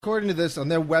According to this, on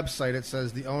their website, it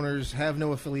says the owners have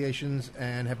no affiliations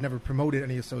and have never promoted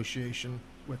any association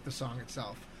with the song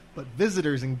itself. But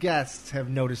visitors and guests have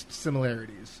noticed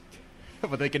similarities.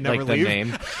 But they can never like leave. The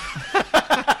name.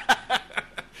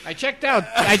 I checked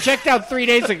out 3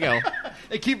 days ago.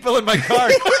 They keep filling my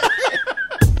card.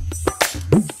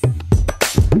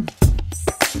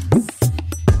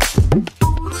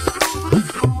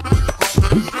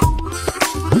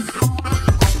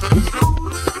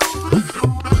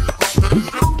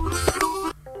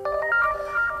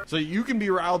 So you can be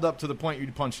riled up to the point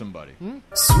you'd punch somebody.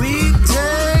 Sweet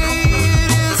day,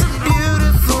 it is a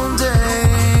beautiful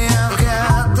day. I've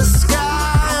got the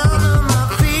sky under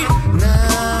my feet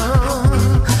now.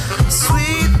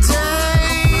 Sweet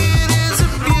day, it is a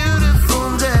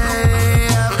beautiful day.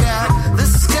 I've got the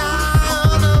sky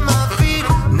under my feet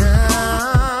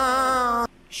now.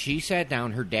 She sat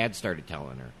down. Her dad started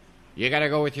telling her, "You got to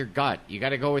go with your gut. You got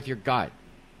to go with your gut."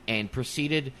 And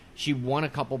proceeded. She won a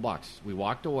couple bucks. We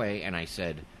walked away, and I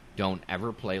said, "Don't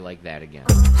ever play like that again."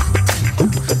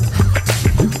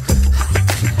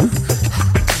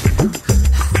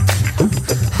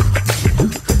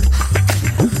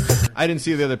 I didn't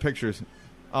see the other pictures.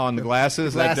 Oh, and the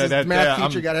glasses. Glasses, That, math yeah,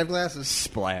 teacher got to have glasses.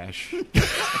 Splash.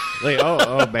 Like,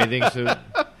 oh, bathing suit.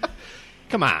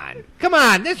 Come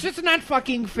on. This is not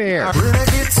fucking fair. When I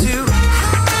get too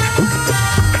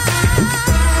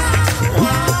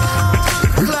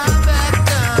climb back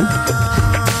down.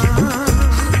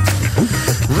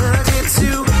 When I get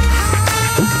too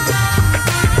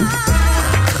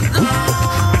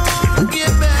don't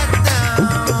get back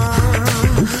down.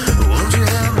 Won't you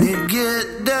help me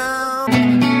get down?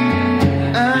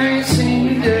 I ain't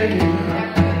seen you dirty.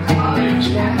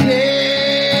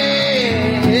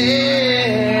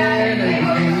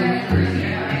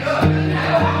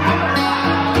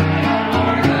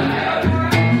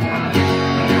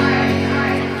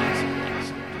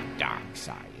 Dark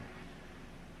side.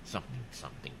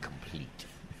 Something complete.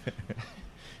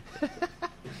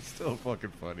 Still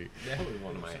fucking funny.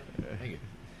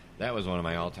 That was one of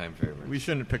my all-time favorites. We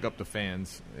shouldn't pick up the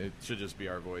fans. It should just be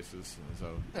our voices.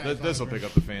 So Yeah, this will pick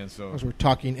up the fans. So As we're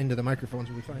talking into the microphones,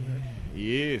 we'll be fine. Right?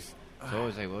 yes. So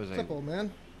what was What's up, old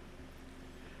man?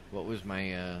 What was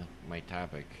my my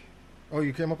topic? Oh,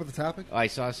 you came up with the topic? Oh, I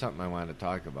saw something I wanted to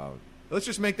talk about. Let's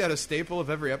just make that a staple of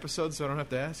every episode, so I don't have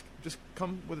to ask. Just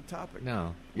come with a topic.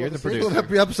 No, you're Well, the staple producer. of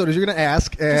every episode is you're going to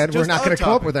ask, and we're Just not a going to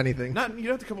come up topic. with anything. You don't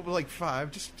have to come up with like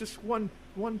 5. Just one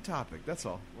topic. That's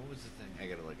all. What was the thing? I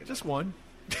gotta look it Just up. one.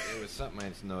 It was something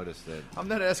I noticed that I'm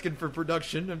not asking for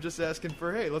production. I'm just asking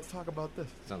for, hey, let's talk about this.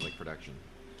 sounds like production.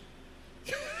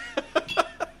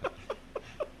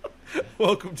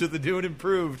 Welcome to the New and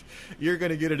Improved. You're going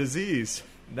to get a disease.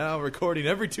 Now recording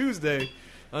every Tuesday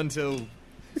until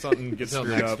something gets Till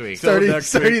screwed next up. week. Till next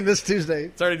Starting week. this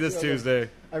Tuesday. Starting this Tuesday.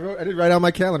 I did write on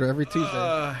my calendar every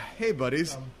Tuesday. Hey,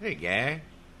 buddies. Hey, guy.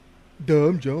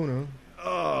 Dumb Jonah.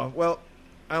 Oh, well,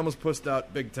 I almost pussed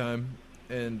out big time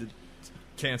and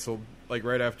canceled, like,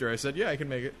 right after I said, yeah, I can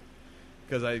make it.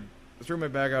 Because I threw my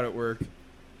bag out at work,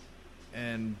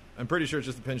 and I'm pretty sure it's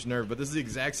just a pinched nerve, but this is the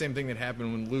exact same thing that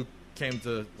happened when Luke came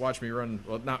to watch me run,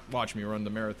 well, not watch me run the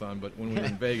marathon, but when we were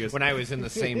in Vegas. When I was in the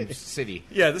same city.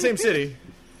 Yeah, the same city.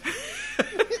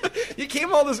 You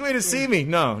came all this way to see me.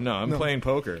 No, I'm playing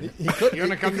poker. He could, You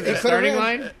want to come to the could've starting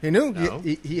ran. line? He knew. No.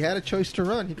 He had a choice to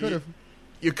run. He could have.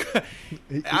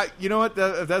 You know what?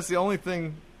 That's the only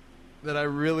thing that I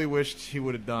really wished he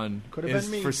would have done. Could have is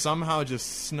been me. for somehow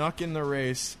just snuck in the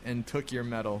race and took your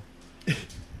medal.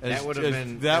 That would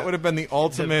have been the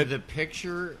ultimate. The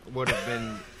picture would have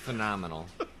been phenomenal.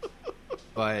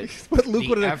 But But Luke the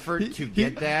would've- effort to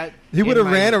get that... He would have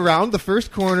in my- ran around the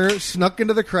first corner, snuck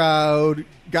into the crowd,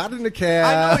 got in a cab,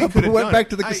 I know he could've went done back it.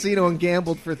 to the casino and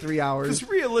gambled for 3 hours. Because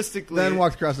realistically, Then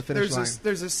walked across the finish line.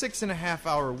 There's a 6.5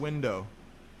 hour window.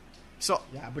 So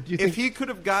Yeah, but do you if think- he could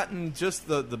have gotten just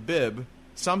the bib,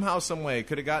 somehow, some way,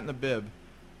 could have gotten the bib,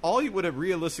 all he would have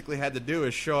realistically had to do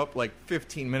is show up like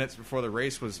 15 minutes before the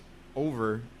race was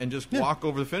over and just walk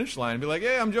over the finish line and be like,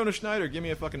 hey, I'm Jonah Schneider, give me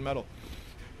a fucking medal.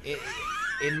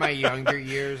 In my younger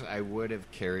years, I would have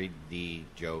carried the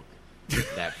joke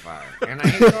that far. And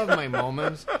I love my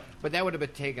moments, but that would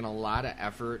have taken a lot of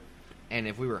effort. And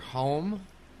if we were home,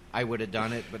 I would have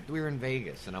done it. But we were in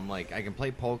Vegas, and I'm like, I can play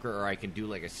poker or I can do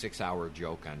like a 6-hour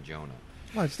joke on Jonah.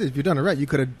 Well, if you'd done it right, you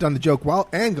could have done the joke while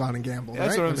and gone and gambled.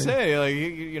 That's right? what I'm saying. Like,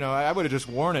 you know, I would have just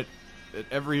worn it at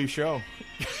every show.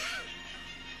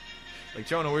 Like,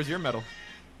 Jonah, where's your medal?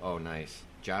 Oh, nice.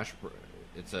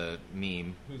 It's a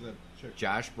meme. Who's that chick?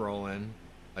 Josh Brolin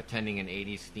attending an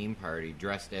 80s theme party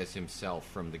dressed as himself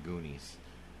from the Goonies.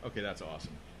 Okay, that's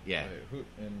awesome. Yeah.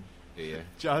 And Do you?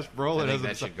 Josh I Brolin think has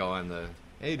that should go on the...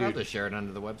 Hey, I'll dude. just share it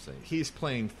onto the website. He's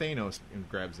playing Thanos and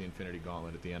grabs the Infinity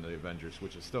Gauntlet at the end of the Avengers,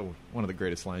 which is still one of the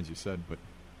greatest lines you said, but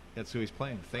that's who he's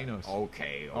playing, Thanos.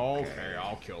 Okay,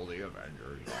 I'll kill the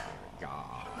Avengers.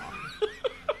 God.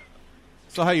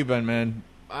 So how you been, man?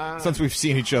 Since we've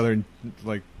seen each other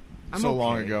like I'm so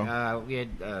long okay. ago. We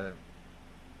had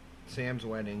Sam's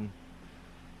wedding.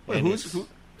 Wait, and who's it's who?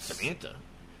 Samantha.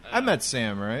 I met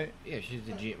Sam, right? Yeah, she's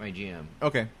my GM.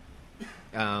 Okay.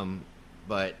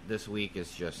 But this week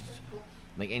is just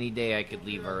like any day I could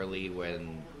leave early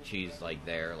when she's like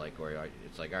there, like where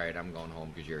it's like, all right, I'm going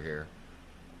home because you're here,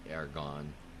 or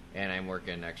gone, and I'm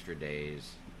working extra days,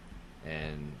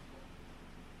 and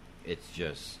it's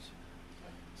just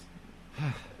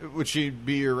Would she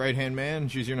be your right-hand man?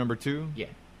 She's your number 2? yeah.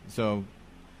 So,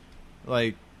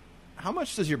 like, how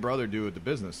much does your brother do with the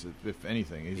business, if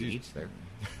anything? He eats there.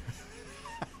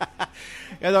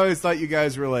 I always thought you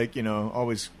guys were, like,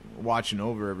 always watching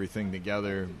over everything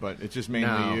together, but it's just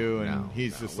mainly you, and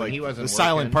he's just When like he wasn't the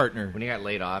silent working, partner. When he got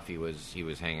laid off, he was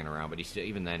hanging around, but he still,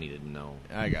 even then he didn't know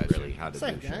I got really you. how to What's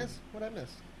up, do shit. guys? What I miss?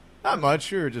 Not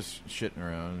much. We were just shitting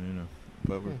around,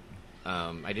 But we're,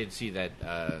 I did see that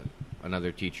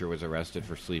another teacher was arrested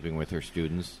for sleeping with her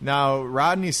students. now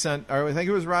Rodney sent, or I think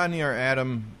it was Rodney or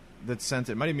Adam that sent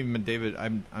it. It might have even been David.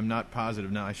 I'm not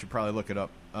positive now. I should probably look it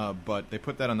up. But they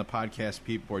put that on the podcast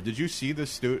peep board. Did you see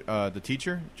the the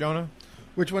teacher, Jonah?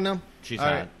 Which one now? She's All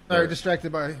hot. right. Sorry,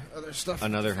 distracted by other stuff.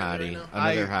 Another Right hottie. now.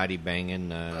 Another hottie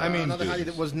banging. I mean, another students.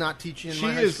 hottie that was not teaching in She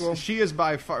my high is. school. She is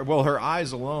by far. Well, her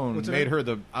eyes alone What's her made name? her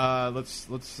the.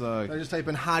 Let's. I just type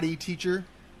in hottie teacher.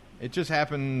 It just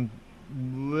happened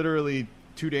literally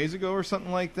 2 days ago or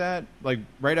something like that. Like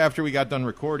right after we got done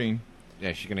recording.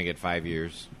 Yeah, she's gonna get 5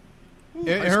 years. Ooh, And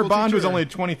high her school bond was teacher. only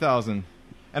 $20,000,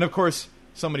 and of course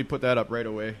somebody put that up right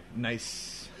away.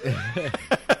 Nice.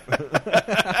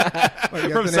 What, you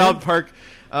got From the South name? Park.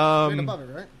 Right above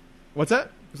it, right? What's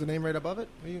that? Is the name right above it?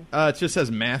 Are you... It just says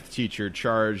math teacher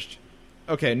charged.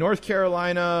 Okay, North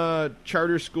Carolina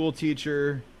charter school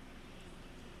teacher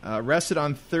arrested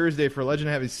on Thursday for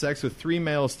allegedly having sex with 3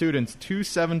 male students, 2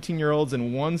 17-year-olds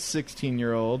and 1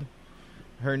 16-year-old.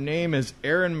 Her name is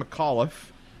Erin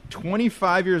McAuliffe,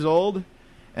 25 years old,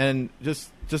 and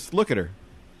just look at her.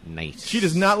 Nice. She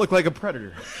does not look like a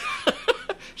predator.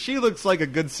 She looks like a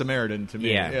good Samaritan to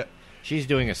me. Yeah. She's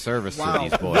doing a service to Wow.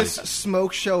 these boys. This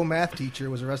smoke show math teacher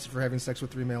was arrested for having sex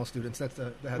with 3 male students. That's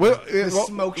the headline. Well, The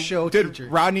smoke show did teacher.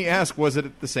 Rodney ask, was it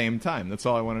at the same time? That's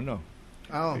all I want to know.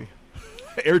 Oh.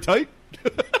 Airtight?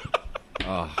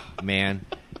 Oh man.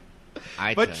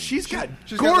 But she's got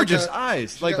She's got gorgeous like a-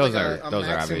 eyes. she's Like got those are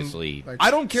Maxim, obviously- like, I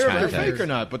don't care if they're Contacts. fake or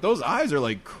not, but those eyes are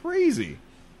like crazy.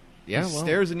 Yeah, It well,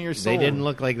 stares into your soul. They didn't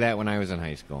look like that when I was in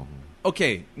high school.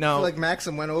 Okay, I now feel like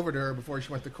Maxim went over to her before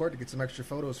she went to court to get some extra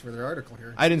photos for their article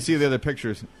here. I didn't see the other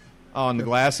pictures. Oh, and the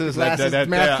glasses. Glasses, That-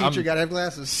 math yeah, teacher got to have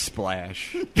glasses.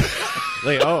 splash.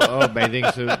 Like,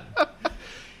 bathing suit.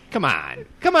 Come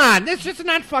on. This is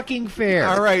not fucking fair.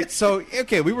 All right, so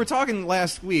okay, we were talking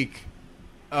last week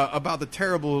about the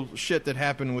terrible shit that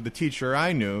happened with the teacher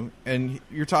I knew, and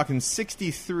you're talking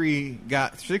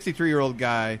 63-year-old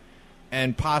guy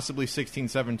and possibly 16,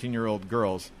 17-year-old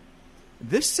girls.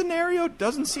 This scenario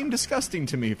doesn't seem disgusting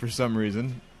to me for some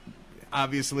reason.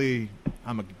 Obviously,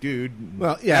 I'm a dude.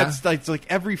 Well, yeah. That's like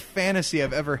every fantasy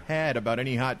I've ever had about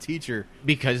any hot teacher.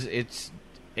 Because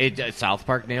South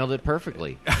Park nailed it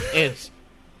perfectly. It's,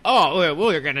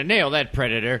 well, you're going to nail that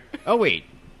predator. Oh, wait.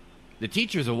 The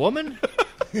teacher's a woman?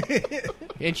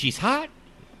 And she's hot?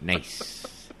 Nice.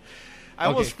 I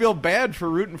almost feel bad for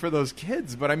rooting for those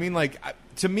kids, but I mean, like,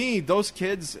 to me, those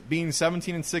kids being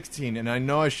 17 and 16, and I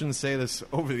know I shouldn't say this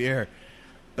over the air,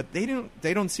 but they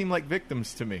don't seem like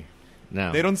victims to me.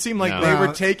 No. They don't seem like No. they were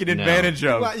No. taken No. advantage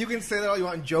of. Well, you can say that all you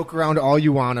want and joke around all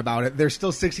you want about it. They're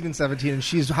still 16 and 17, and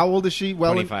she's, how old is she?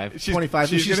 Well, 25. She's- 25.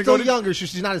 she's She's gonna still go to- younger.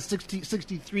 She's not a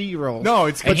 63-year-old. No,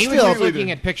 it's And he was still, just looking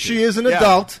at pictures. She is an Yeah.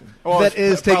 adult Well, that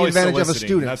is it's taking probably advantage of a soliciting.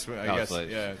 student. That's what I guess.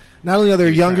 soliciting. Yeah. Not only are they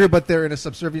He's younger, trying. but they're in a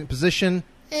subservient position,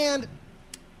 and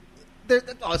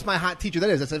it's my hot teacher.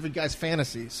 That's every guy's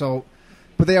fantasy. So,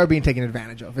 but they are being taken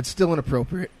advantage of. It's still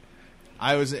inappropriate.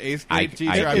 I was an 8th I- grade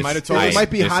teacher. I, I- might have It told you. might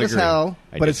be hot as disagree. hell,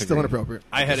 I but it's still disagree. inappropriate.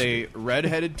 I had a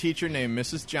redheaded teacher named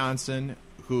Mrs. Johnson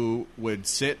who would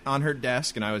sit on her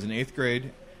desk, and I was in 8th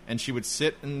grade, and she would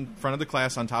sit in front of the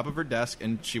class on top of her desk,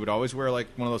 and she would always wear like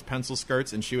one of those pencil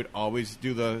skirts, and she would always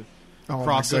do the Oh, my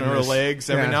crossing her goodness. legs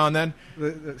every Yeah. now and then.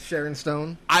 The Sharon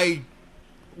Stone. I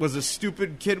was a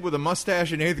stupid kid with a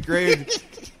mustache in 8th grade.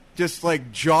 just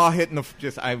like jaw hitting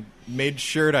I made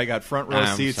sure I got front row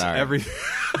I'm seats. sorry. Everything.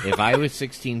 If I was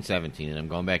 16, 17, and I'm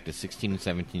going back to 16 and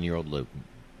 17-year-old Luke,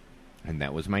 and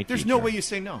that was my There's teacher, no way you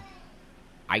say no.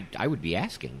 I would be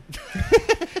asking.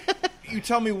 You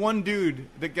tell me one dude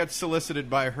that gets solicited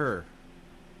by her,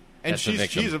 and That's a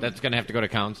victim. she's That's going to have to go to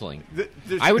counseling.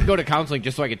 there's- I would go to counseling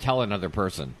just so I could tell another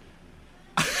person.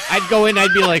 I'd go in,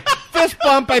 I'd be like, fist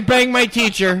bump, I banged my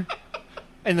teacher,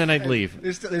 and then I'd leave.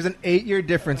 There's an 8-year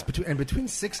difference between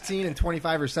 16 and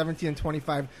 25 or 17 and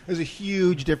 25. There's a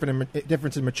huge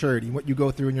difference in maturity, what you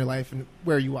go through in your life and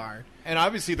where you are. And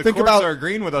obviously the Think courts about are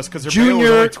agreeing with us because their bail was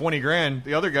junior- only $20,000.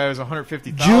 The other guy was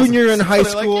 $150,000. Junior in So high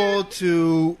they're like, school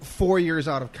to 4 years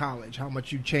out of college, how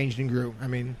much you changed and grew. I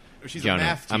mean, she's a Jonah,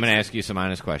 math teacher. I'm going to ask you some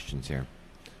honest questions here.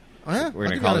 oh yeah, We're I'll going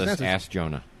to give call you honest this answers. Ask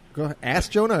Jonah. Go ahead.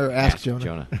 Ask Jonah or ask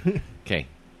Jonah? Okay.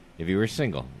 If you were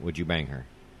single, would you bang her?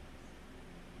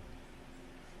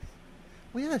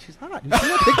 Well, yeah, she's hot. You see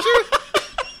that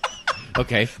picture?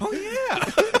 Okay. Oh,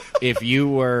 yeah. If you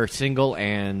were single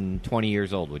and 20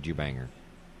 years old, would you bang her?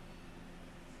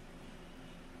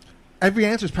 Every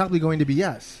answer is probably going to be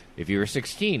yes. If you were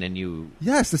 16 and you...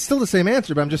 Yes, it's still the same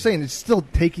answer, but I'm just saying it's still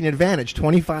taking advantage.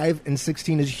 25 and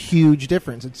 16 is a huge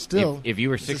difference. It's still... If you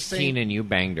were it's the 16 same- and you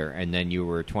banged her, and then you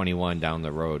were 21 down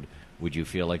the road, would you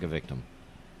feel like a victim?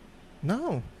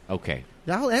 No. Okay.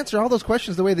 Yeah, I'll answer all those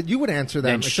questions the way that you would answer them.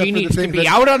 Then except she for the needs to thing be that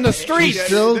out on the She street.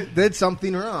 still did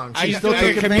something wrong. She still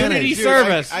took community advantage. Dude,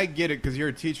 service. I get it because you're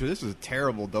a teacher. This is a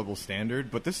terrible double standard,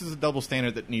 but this is a double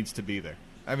standard that needs to be there.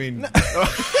 I mean,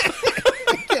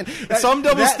 some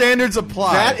double standards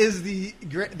apply. That is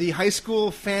the high school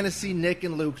fantasy Nick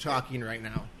and Luke talking right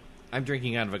now. I'm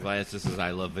drinking out of a glass. This is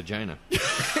I Love Vagina.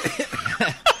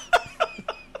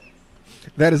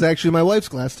 That is actually my wife's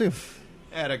glass, too.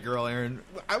 Atta girl, Aaron.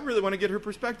 I really want to get her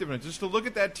perspective on it. Just to look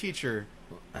at that teacher.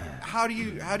 How do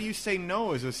you say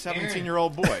no as a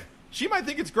 17-year-old boy? She might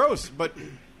think it's gross, but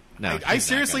No, I she's not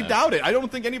seriously gonna. doubt it. I don't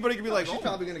think anybody could be like, She's oh.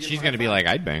 probably going to She's going to be like,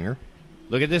 I'd bang her.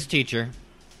 Look at this teacher.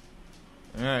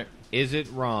 All right. Is it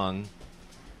wrong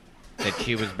that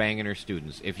she was banging her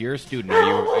students? If you're a student,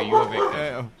 are you a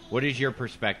victim? What is your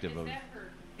perspective of?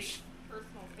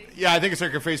 Yeah, I think it's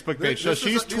like her Facebook page. So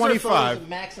she's These are photos 25. that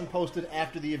Maxim posted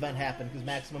after the event happened because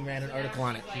Maximum ran an article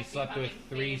on it. She slept with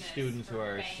 3 students who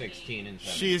are 16 and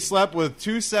 17. She slept with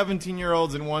 2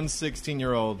 17-year-olds and 1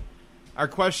 16-year-old. Our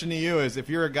question to you is, if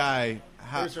you're a guy,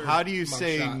 Here's her how do you mugshot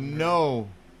say and her- no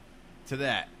to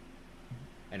that?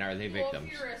 And are they Well,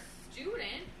 victims? if you're a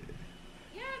student,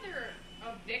 yeah, they're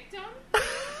a victim.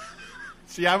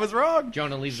 See, I was wrong.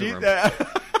 Jonah, leave the She- room. I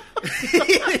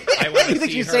want to You think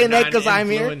see she's her saying that 'cause I'm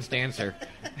here? non-influenced answer.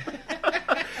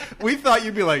 we thought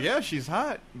you'd be like, yeah, she's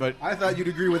hot, but I thought you'd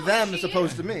agree with them as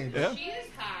opposed to me. yeah. She is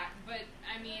hot, but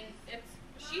I mean,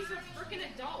 she's a freaking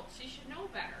adult. She should know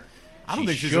better. I don't She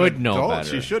think she's should an know adult. better.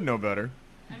 She should know better.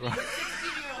 I mean, a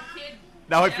 16-year-old kid.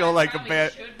 Now I yeah, feel like a probably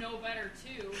bad- should know better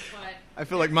too, but I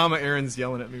feel like Mama Aaron's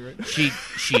yelling at me right now. She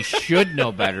should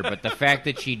know better, but the fact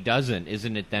that she doesn't,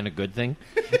 isn't it then a good thing?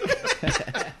 for the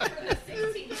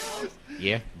 16-year-old,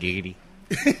 Yeah, giggity.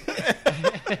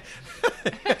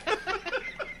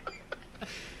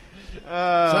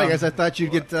 Sorry, guys. I thought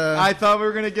you'd get. I thought we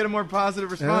were going to get a more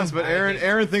positive response, Yeah. but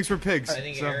Aaron thinks we're pigs. I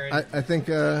think so. I think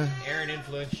Aaron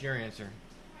influenced your answer.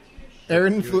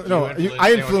 Aaron.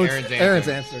 I influenced Aaron's Aaron's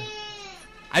answer. answer.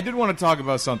 I did want to talk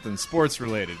about something sports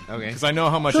related. Okay. Because I know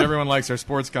how much everyone likes our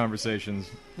sports conversations.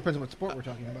 Depends on what sport we're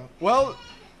talking about. Well,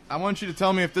 I want you to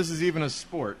tell me if this is even a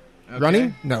sport. Okay?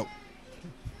 Running? No.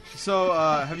 So,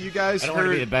 have you guys I don't want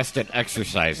to be heard... the best at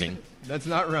exercising. That's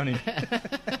not running.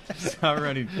 It's not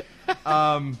running.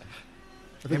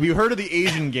 Have you heard of the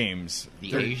Asian Games?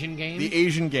 The Asian game? The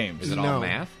Asian Games. Is it all No.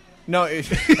 math? No.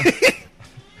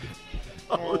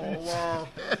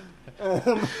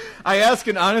 I asked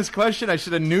an honest question. I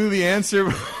should have knew the answer.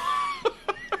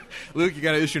 Luke, you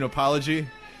got to issue an apology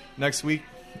next week.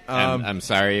 I'm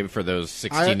sorry for those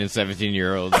 16 and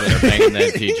 17-year-olds that are banging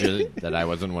that teacher that I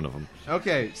wasn't one of them.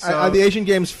 Okay, so Are the Asian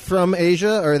Games from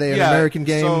Asia, or are they an American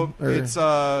game? So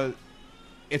or?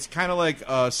 it's kind of like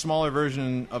a smaller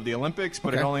version of the Olympics,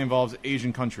 but it Okay. only involves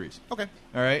Asian countries. Okay.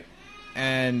 All right,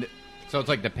 and So it's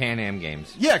like the Pan Am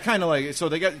Games. yeah, kind of like so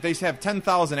they have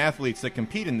 10,000 athletes that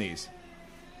compete in these.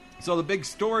 So the big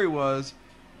story was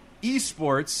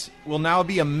esports will now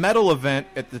be a medal event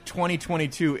at the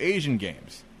 2022 Asian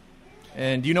Games.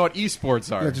 And do you know what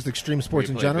esports are? Yeah, just extreme sports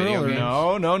We in play general? video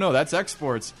or- games. No, that's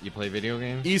exports. You play video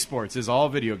games? Esports is all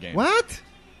video games. What?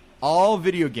 All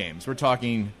video games. We're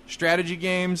talking strategy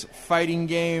games, fighting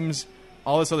games,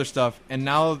 all this other stuff. And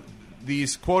now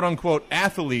these quote-unquote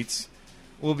athletes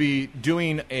will be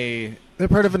doing a They're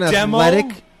part of an demo.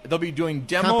 athletic. They'll be doing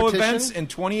demo competition? events in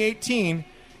 2018,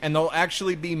 and they'll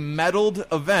actually be medaled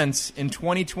events in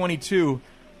 2022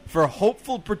 for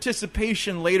hopeful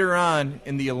participation later on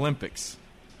in the Olympics.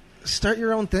 Start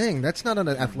your own thing. That's not an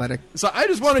athletic. So I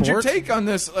just wanted your Sport? take on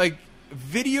this, like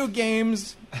video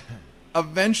games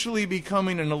eventually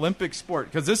becoming an Olympic sport,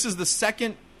 because this is the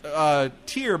second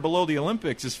tier below the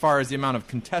Olympics as far as the amount of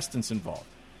contestants involved.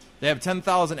 They have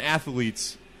 10,000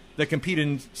 athletes that compete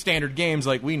in standard games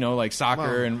like we know, like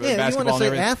soccer and Yeah, you basketball want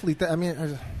and to say everything. athlete? I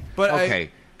mean, But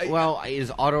Okay. I Well,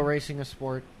 is auto racing a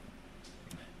sport?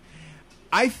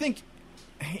 I think,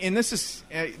 and this is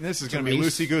going to be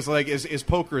race? loosey goose. Like, is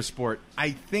poker a sport?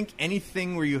 I think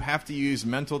anything where you have to use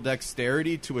mental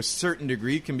dexterity to a certain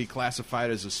degree can be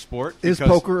classified as a sport. is because-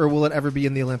 poker or will it ever be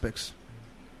in the Olympics?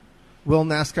 Will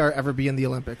NASCAR ever be in the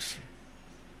Olympics?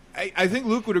 I think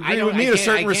Luke would I agree don't- with me I in a can't-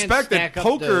 certain I can't respect that stack up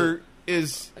poker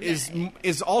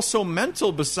is also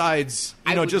mental. Besides,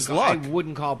 just luck. I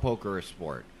wouldn't call poker a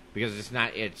sport because it's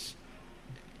not. It's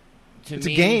to It's a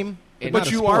me, game, it's not But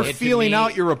a you sport. are to feeling me-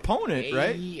 out your opponent,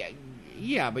 right?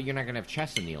 Yeah, but you're not going to have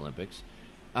chess in the Olympics.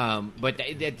 But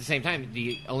at the same time,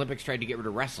 the Olympics tried to get rid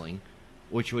of wrestling,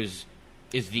 which is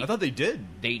the I thought they did.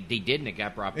 they did, and it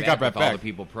got brought back. It got brought with all back. the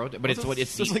people protest. But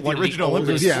it's just like one the of original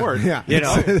oldest- Olympic Yeah, sport. yeah. You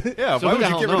know, Yeah. So Why who would the you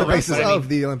hell get rid knows? of the basis But I mean, of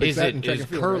the Olympics? Is, That it, and track is and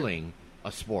field, right? curling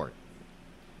a sport?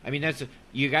 I mean,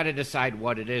 you got to decide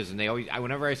what it is. And they always,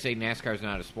 whenever I say NASCAR is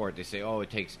not a sport, they say, oh, it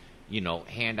takes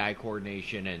hand-eye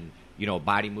coordination and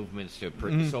body movements to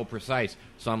so precise.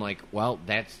 So I'm like, well,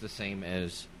 that's the same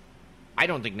as. I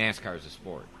don't think NASCAR is a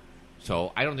sport.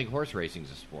 So I don't think horse racing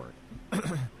is a sport.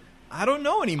 I don't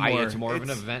know anymore. It's more of an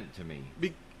event to me.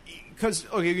 Because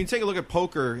you can take a look at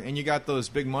poker, and you got those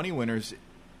big money winners.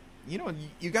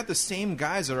 You got the same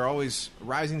guys that are always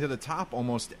rising to the top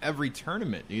almost every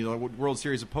tournament. World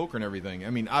Series of Poker and everything. I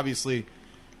mean, obviously,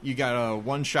 you got a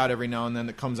one shot every now and then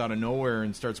that comes out of nowhere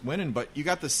and starts winning. But you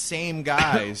got the same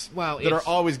guys that are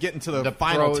always getting to the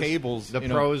final pros, tables. The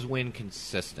pros win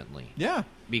consistently. Yeah,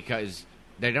 because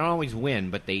they don't always win,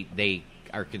 but they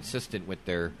are consistent with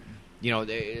their.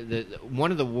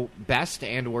 One of the best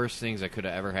and worst things that could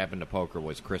have ever happened to poker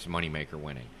was Chris Moneymaker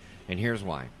winning, and here's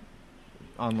why.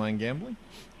 Online gambling?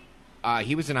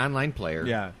 He was an online player.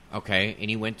 Yeah. Okay, and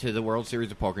he went to the World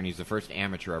Series of Poker, and he's the first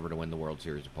amateur ever to win the World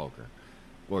Series of Poker,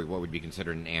 or what would be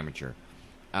considered an amateur.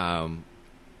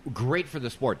 Great for the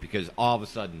sport because all of a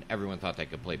sudden everyone thought they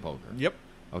could play poker. Yep.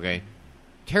 Okay.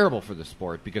 Terrible for the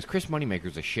sport because Chris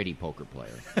Moneymaker's a shitty poker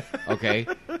player. Okay.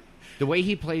 The way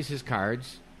he plays his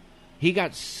cards, he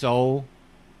got so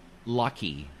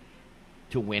lucky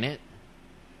to win it.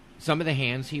 Some of the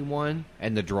hands he won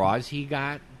and the draws he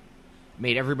got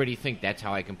made everybody think that's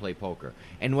how I can play poker.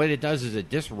 And what it does is it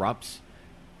disrupts.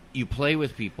 You play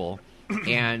with people,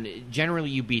 and generally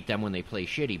you beat them when they play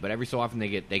shitty. But every so often they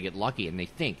get lucky and they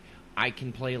think I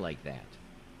can play like that.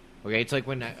 Okay, it's like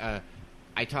when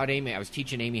I taught Amy. I was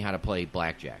teaching Amy how to play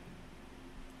blackjack,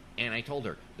 and I told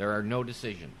her there are no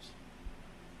decisions.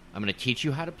 I'm going to teach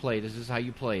you how to play. This is how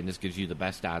you play, and this gives you the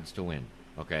best odds to win.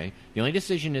 Okay, the only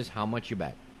decision is how much you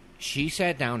bet. She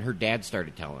sat down. Her dad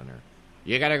started telling her,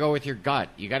 "You got to go with your gut.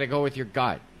 You got to go with your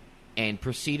gut," and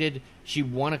proceeded. She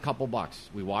won a couple bucks.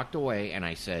 We walked away, and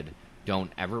I said,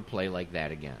 "Don't ever play like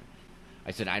that again."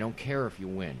 I said, "I don't care if you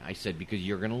win." I said, "Because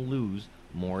you're going to lose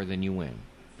more than you win.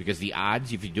 Because the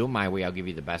odds, if you do it my way, I'll give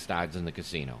you the best odds in the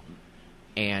casino."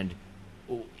 And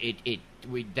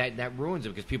that ruins it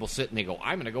because people sit and they go,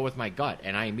 "I'm going to go with my gut,"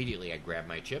 and I grab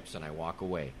my chips and I walk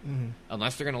away. Mm-hmm.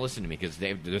 Unless they're going to listen to me, because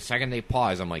the second they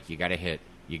pause, I'm like, "You got to hit,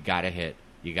 you got to hit,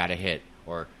 you got to hit,"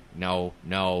 or no,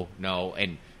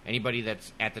 and anybody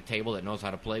that's at the table that knows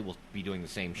how to play will be doing the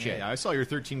same shit. Yeah, I saw your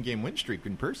 13-game win streak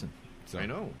in person. So. I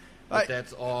know. But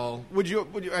that's all. Would you?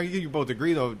 I think you both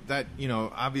agree, though, that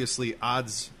obviously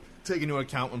odds take into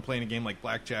account when playing a game like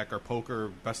blackjack or poker,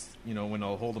 best when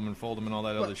they'll hold them and fold them and all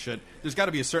that other shit. There's got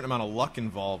to be a certain amount of luck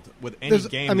involved with any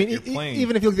game that you're playing.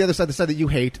 Even if you look at the side that you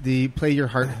hate, the play your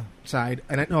heart side.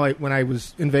 And I know when I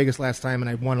was in Vegas last time and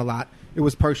I won a lot, it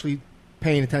was partially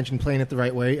paying attention, playing it the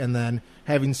right way, and then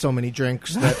having so many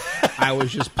drinks that I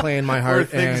was just playing my heart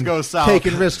things and go south.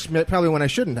 taking risks probably when I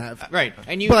shouldn't have. Right,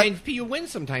 and you win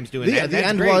sometimes doing that. The That's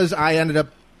end great. was I ended up.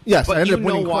 Yes, But I ended up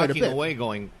winning quite a walking bit. away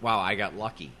going, "Wow, I got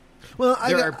lucky." Well, I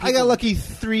There are got people- lucky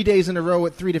 3 days in a row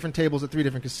at 3 different tables at 3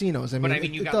 different casinos. I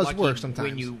mean, You it got does lucky work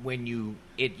sometimes. when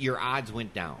your odds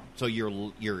went down. So your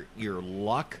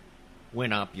luck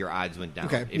went up, your odds went down.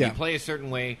 Okay, If yeah. you play a certain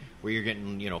way where you're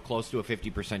getting close to a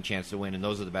 50% chance to win, and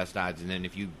those are the best odds, and then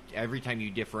every time you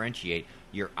differentiate,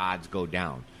 your odds go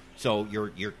down. So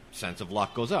your sense of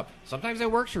luck goes up. Sometimes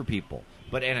that works for people,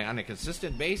 but on a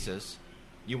consistent basis,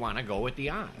 you want to go with the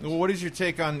odds. Well, what is your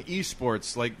take on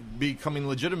esports, like becoming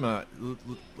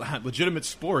legitimate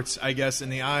sports? I guess in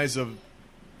the eyes of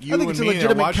you I think and it's a me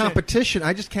legitimate watching it. competition.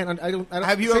 I just can't. I don't.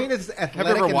 Have you saying ever- it's have you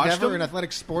athletic ever watched endeavor, them? an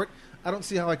athletic sport. I don't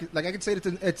see how I could. Like I could say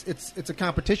it's a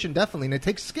competition definitely, and it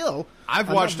takes skill. I've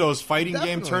I'm watched not- those fighting game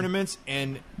definitely. tournaments,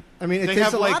 and I mean, it they takes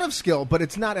have a like lot of skill, but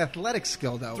it's not athletic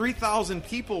skill though. 3,000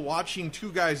 people watching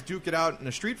two guys duke it out in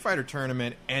a Street Fighter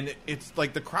tournament, and it's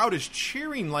like the crowd is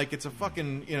cheering like it's a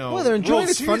fucking Well, they're enjoying World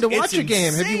it. It's fun to Series. watch It's a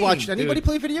game. Have you insane. watched anybody Dude,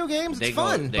 play video games? It's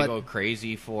fun. They but go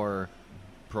crazy for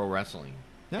pro wrestling,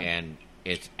 Yeah. and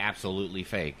it's absolutely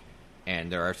fake.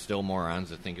 And there are still morons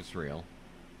that think it's real,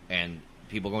 and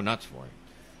people go nuts for it.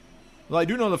 Well, I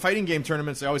do know the fighting game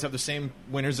tournaments, they always have the same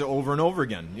winners over and over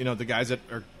again. You know, the guys that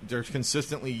they're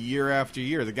consistently year after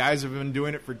year. The guys have been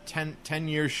doing it for 10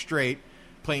 years straight,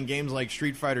 playing games like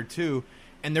Street Fighter 2,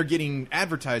 and they're getting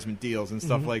advertisement deals and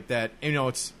stuff like that. And, you know,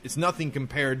 it's nothing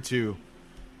compared to,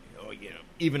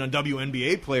 even a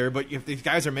WNBA player, but if these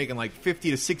guys are making like 50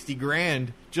 to 60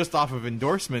 grand just off of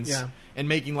endorsements Yeah. and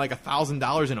making like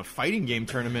 $1,000 in a fighting game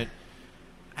tournament,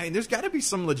 I mean, there's got to be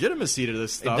some legitimacy to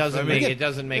this stuff. It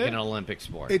doesn't make an Olympic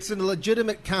sport. it's a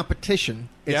legitimate competition.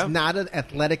 It's Yeah. not an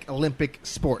athletic Olympic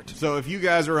sport. So if you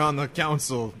guys are on the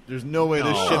council, there's no way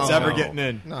this No. shit's ever No. getting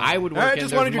in. No. I would All work right, in.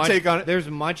 just there's wanted your much- take on it. There's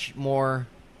much more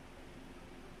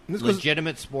This goes-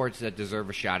 legitimate sports that deserve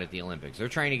a shot at the Olympics. They're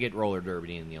trying to get roller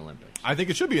derby in the Olympics. I think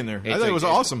it should be in there. I It's think a- it was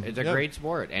it's- awesome. It's a Yeah. great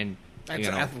sport, and That's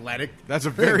athletic. That's a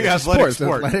very It's athletic sports,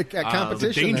 sport. athletic It's a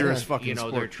competition. dangerous yeah. fucking they're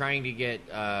sport. trying to get.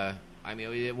 I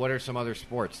mean, what are some other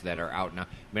sports that are out now? I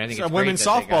mean, I think So it's women's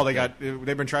great that softball,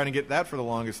 they've been trying to get that for the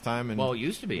longest time. And Well, it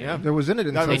used to be. Yeah. There was in it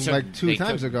until They like two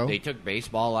times ago. They took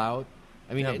baseball out.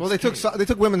 I mean, Well, they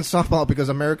took women's softball because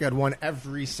America had won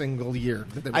every single year.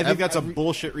 I think that's a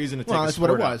bullshit reason to take Well, a that's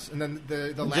what it sport out. was. And then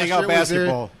the last Take year out was there-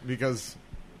 basketball because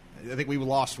I think we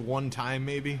lost one time,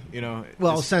 maybe.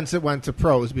 Well, Just- since it went to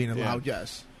pros being allowed,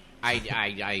 yes.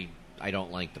 I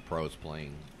don't like the pros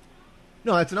playing.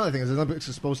 No, that's another thing. Is the Olympics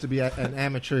is supposed to be an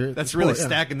amateur. that's sport, really yeah.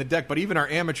 stacking the deck. But even our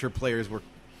amateur players were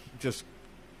just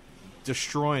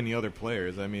destroying the other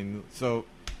players. I mean, so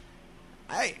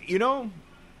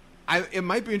it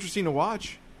might be interesting to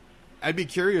watch. I'd be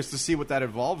curious to see what that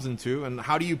evolves into, and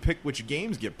how do you pick which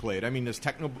games get played? I mean, is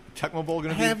Tecmo Bowl going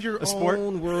to be Have your a sport?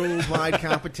 own worldwide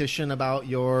competition about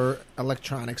your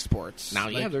electronic sports. Now,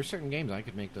 Like, there's certain games I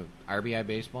could make the RBI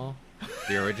baseball,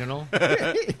 the original.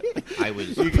 I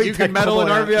was. You can medal in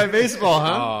RBI baseball,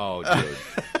 huh? Oh, dude.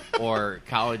 Or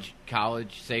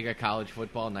Sega college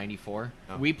football '94.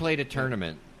 Oh. We played a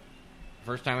tournament.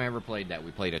 First time I ever played that, we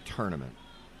played a tournament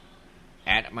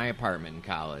at my apartment in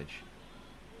college.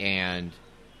 And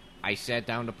I sat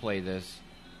down to play this,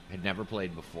 had never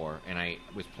played before, and I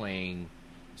was playing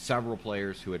several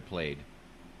players who had played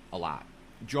a lot.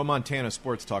 Joe Montana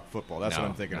Sports Talk Football. That's No, what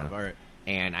I'm thinking no. of. All right.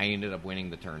 And I ended up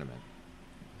winning the tournament.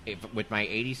 With my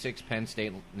 86 Penn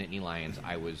State Nittany Lions,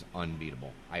 I was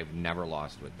unbeatable. I've never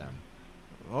lost with them.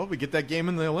 Well, we get that game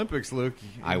in the Olympics, Luke.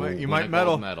 You win might a gold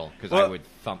medal. medal because Well- I would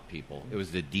thump people. It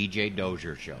was the DJ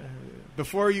Dozier show.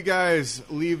 Before you guys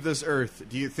leave this earth,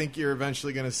 do you think you're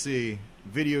eventually going to see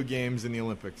video games in the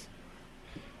Olympics?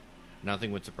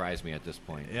 Nothing would surprise me at this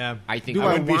point. Yeah. I think Do I I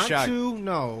wouldn't be want shocked. to?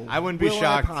 No. I wouldn't be Will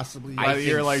shocked. Possibly. By I the think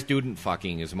year, like- student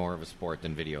fucking is more of a sport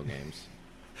than video games.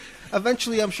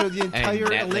 Eventually, I'm sure the entire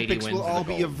that lady Olympics will wins the all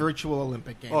be a gold. virtual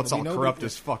Olympic game. Well, it's all There'll be corrupt no-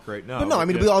 as fuck right now. But no, I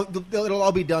mean, yeah. it'll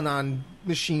all be done on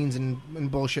machines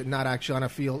and bullshit, not actually on a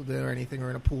field or anything or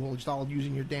in a pool. Just all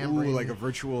using your damn Ooh, brain. like a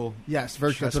virtual. yes,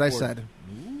 virtual. That's what I chessboard.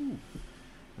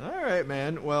 said. All right,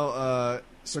 man. Well, But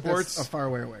sports. that's a far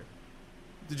way away.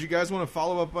 Did you guys want to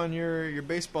follow up on your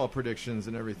baseball predictions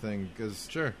and everything? Because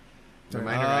Sure.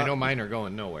 Right. I know mine are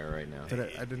going nowhere right now.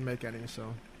 I didn't make any,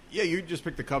 so yeah, you just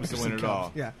picked the Cubs to win it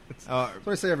all. Yeah, that's Uh,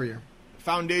 what I say every year.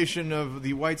 foundation of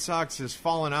the White Sox has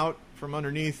fallen out from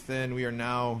underneath, and we are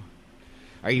now.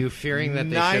 Are you fearing that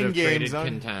they 9 should have games traded on-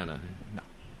 Quintana?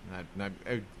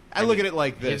 I look at it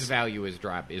like this. His value is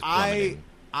plummeting.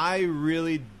 I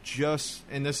really just,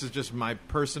 and this is just my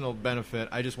personal benefit,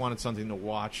 I just wanted something to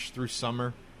watch through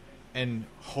summer and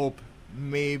hope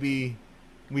maybe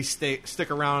we stick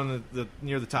around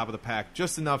near the top of the pack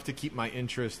just enough to keep my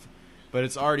interest. But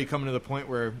it's already coming to the point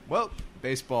where, well,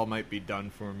 baseball might be done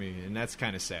for me, and that's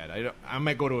kind of sad. I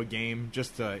might go to a game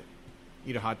just to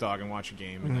eat a hot dog and watch a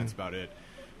game, and that's about it.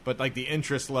 But like the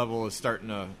interest level is starting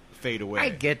to fade away. I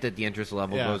get that the interest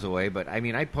level Yeah. goes away, but I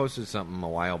mean, I posted something a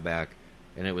while back,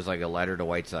 and it was like a letter to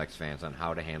White Sox fans on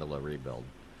how to handle a rebuild.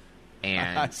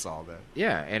 And I saw that.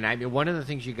 yeah, and I mean, one of the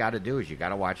things you got to do is you got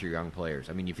to watch your young players.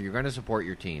 I mean, if you're going to support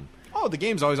your team, Oh, the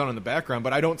game's always on in the background,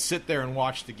 but I don't sit there and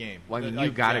watch the game. well, I mean, Like,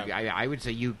 you got to. yeah. I would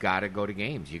say you got to go to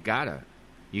games. You got to,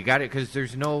 because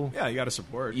there's no. Yeah, you got to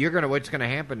support. What's gonna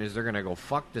happen is they're gonna go,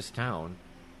 fuck this town.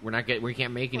 We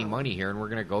can't make any money here, and we're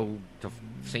gonna go to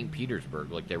St.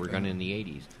 Petersburg like they were gonna in the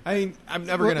 80s. I mean, I'm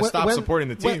never going to stop supporting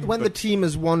the team. When the but- team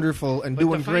is wonderful and But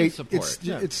doing define great, support.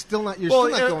 it's still not. You're Well,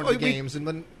 still not going to the we- games, and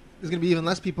then there's going to be even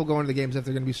less people going to the games if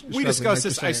they're going to be. we struggling, discussed like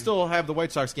this. you're I saying. still have the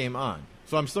White Sox game on,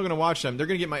 so I'm still going to watch them. They're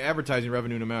going to get my advertising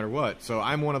revenue no matter what. So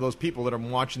I'm one of those people that are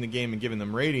watching the game and giving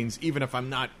them ratings, even if I'm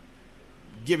not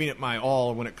giving it my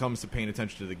all when it comes to paying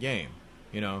attention to the game.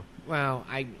 You know, Well,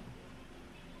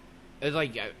 it's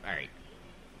like, all right.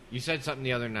 You said something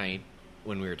the other night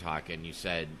when we were talking. You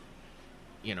said,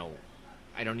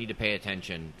 I don't need to pay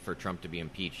attention for Trump to be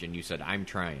impeached, and you said, I'm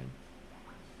trying.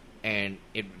 And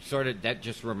it sort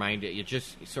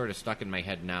of stuck in my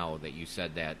head now that you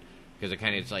said that, because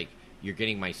it's like you're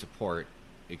getting my support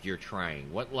if you're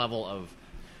trying. What level of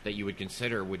that you would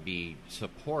consider would be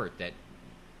support that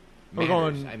We're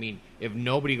matters? going- I mean, if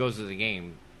nobody goes to the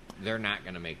game, they're not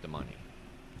going to make the money.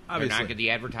 They're obviously. not, the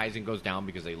advertising goes down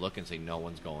because they look and say no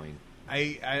one's going.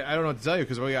 I don't know what to tell you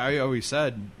because I always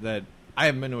said that I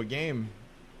haven't been to a game.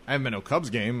 I haven't been to a Cubs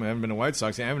game. I haven't been to a White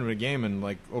Sox game. I haven't been to a game in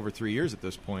like over 3 years at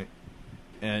this point.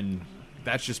 And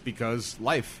that's just because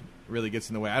life really gets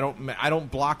in the way. I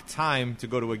don't block time to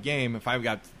go to a game. If I've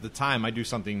got the time, I do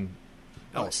something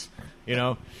else. You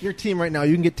know, Your team right now,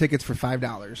 you can get tickets for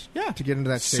 $5. Yeah. To get into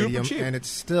that Super stadium, cheap. and it's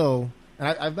still.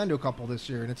 And I've been to a couple this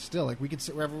year, and it's still like we could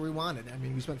sit wherever we wanted. I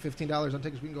mean, we spent $15 on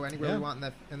tickets. We can go anywhere Yeah. we want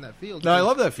in that field. no, I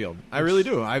love that field. I really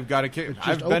do. I've got it's just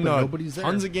I've been open. to Nobody's there.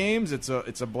 tons of games. It's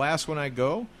a blast when I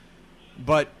go.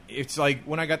 But it's like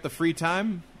when I got the free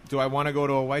time, do I want to go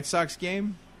to a White Sox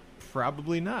game?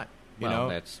 Probably not. You Well, know,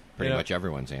 that's pretty much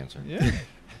everyone's answer. Yeah.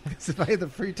 If I had the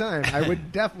free time, I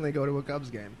would definitely go to a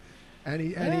Cubs game any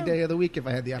day of the week if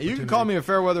I had the opportunity. You can call me a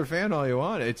fair weather fan all you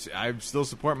want. I still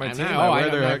support my team. I'm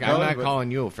not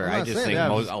calling you a fair. I'm I not just saying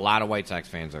think that. a lot of White Sox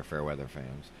fans are fair weather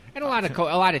fans, and a lot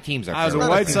of teams are. I was fair a weather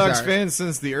White fans. Sox are. fan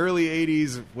since the early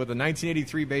 '80s with a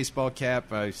 1983 baseball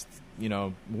cap. I,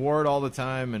 wore it all the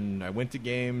time, and I went to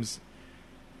games.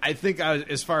 I think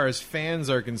as far as fans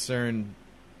are concerned,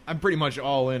 I'm pretty much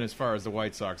all in as far as the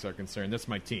White Sox are concerned. That's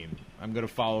my team. I'm going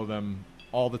to follow them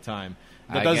all the time.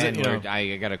 That doesn't,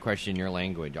 I got to question your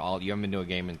language. You haven't been to a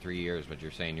game in 3 years, but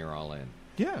you're saying you're all in.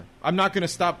 Yeah, I'm not going to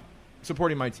stop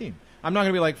supporting my team. I'm not going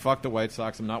to be like, fuck the White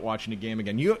Sox. I'm not watching a game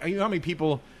again. You know how many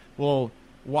people will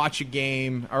watch a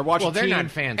game or watch a they're team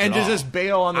not fans and at all. just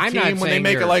bail on the I'm not team when they saying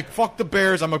make it you're- like, fuck the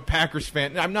Bears, I'm a Packers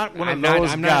fan. I'm not one of I'm those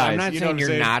guys. I'm not You know saying what I'm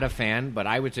you're not a fan, but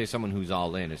I would say someone who's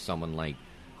all in is someone like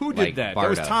Who did like that? That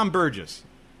was Barta. Tom Burgess.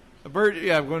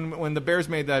 When the Bears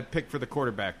made that pick for the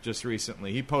quarterback just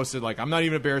recently, he posted like, I'm not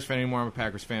even a Bears fan anymore, I'm a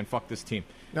Packers fan, fuck this team.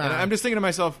 Nah. And I'm just thinking to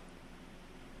myself,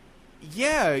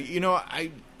 yeah,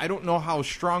 I don't know how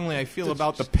strongly I feel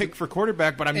about the pick for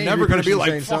quarterback, but I'm Angry never going to be person like,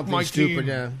 saying fuck something my stupid, team.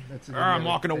 yeah. That's a good I'm idea.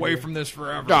 walking away Idea. from this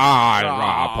forever.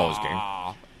 post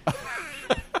game.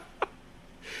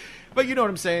 But you know what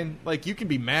I'm saying? Like, you can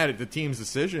be mad at the team's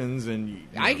decisions, and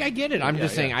I get it. I'm Yeah,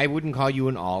 just saying yeah. I wouldn't call you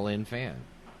an all-in fan.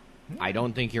 I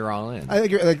don't think you're all in. I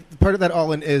think like part of that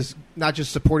all in is not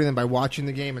just supporting them by watching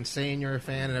the game and saying you're a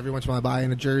fan, and every once in a while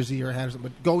buying a jersey or a hat or something,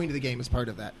 but going to the game is part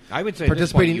of that. I would say at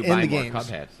this participating point you in buy the more games. Cub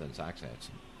hats than Sox hats.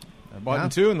 I bought Yeah. in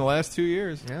 2 in the last 2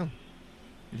 years. Yeah.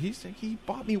 He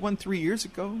bought me one 3 years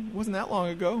ago. It wasn't that long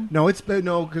ago. No,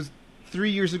 because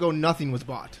 3 years ago nothing was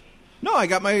bought. No, I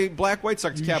got my black White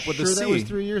Sox cap with sure the C. that was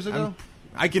 3 years ago?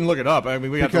 I can look it up. I mean,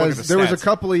 we have to look at Because the there stats. was a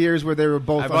couple of years where they were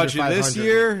both I under bought you 500. this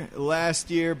year, last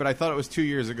year, but I thought it was 2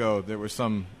 years ago. There was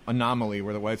some anomaly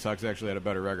where the White Sox actually had a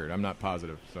better record. I'm not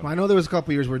positive. So. Well, I know there was a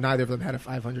couple of years where neither of them had a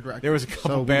 500 record. There was a couple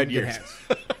so we bad didn't get years.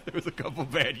 hats. There was a couple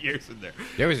bad years in there.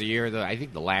 There was a year, I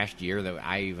think the last year that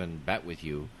I even bet with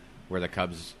you, where the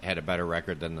Cubs had a better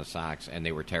record than the Sox, and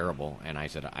they were terrible. And I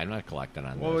said, I'm not collecting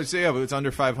on Well, this. but it's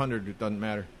under 500. It doesn't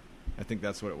matter. I think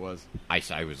that's what it was.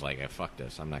 I was like, fuck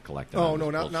this. I'm not collecting Oh on no,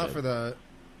 this not bullshit. for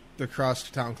the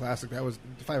Crosstown Classic. That was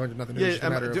 500 nothing. It was just a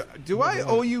matter of do I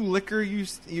owe you liquor? You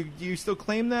still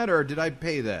claim that, or did I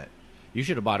pay that? You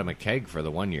should have bought him a keg for the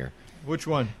 1 year. Which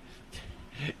one?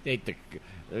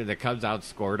 The Cubs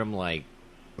outscored them like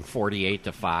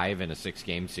 48-5 in a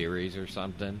 6-game series or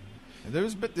something.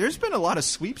 There's been a lot of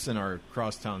sweeps in our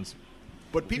crosstowns,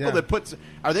 but people Yeah. that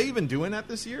are they even doing that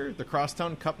this year? The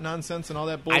Crosstown Cup nonsense and all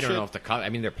that bullshit. I don't know if the Cup. I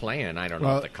mean, they're playing. I don't know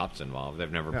Well, if the Cup's involved.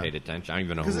 They've never yeah. paid attention. I don't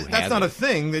even know who because has that's not it. a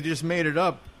thing. They just made it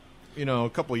up, a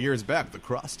couple of years back. The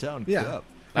Crosstown Yeah. Cup.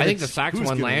 I think the It's- Sox who's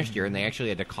won gonna- last year, and they actually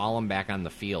had to call him back on the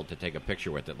field to take a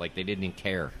picture with it. Like, they didn't even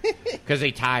care. Because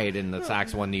they tied, and the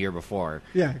Sox won the year before.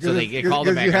 Yeah, So they called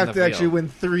him back you on have the to field. actually win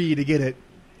 3 to get it.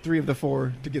 3 of the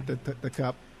 4 to get the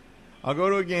cup. I'll go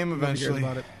to a game Nobody cares eventually,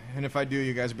 about it. and if I do,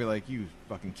 you guys will be like, "You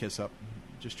fucking kiss up,"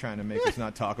 just trying to make us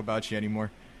not talk about you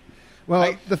anymore.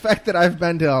 Well, the fact that I've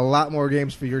been to a lot more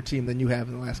games for your team than you have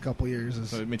in the last couple of years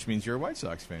is Which means you're a White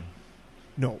Sox fan.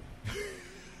 no.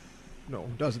 No,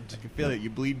 it doesn't. I can feel it. You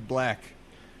bleed black.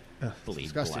 Ugh, Bleed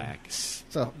disgusting. black.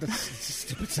 So that's a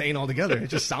stupid saying altogether. It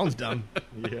just sounds dumb.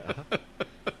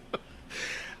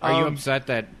 Are you upset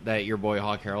that your boy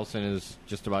Hawk Harrelson is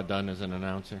just about done as an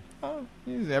announcer? Oh,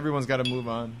 everyone's got to move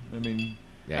on. I mean,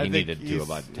 Yeah, I he think needed to he's-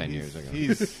 about 10 years ago.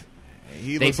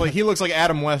 He They- looks like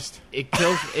Adam West. It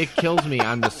kills me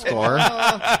on the score.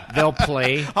 They'll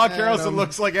play Hawk Harrelson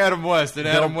looks like Adam West, and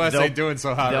Adam West they'll- ain't doing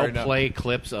so hot they'll right now. play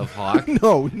clips of Hawk.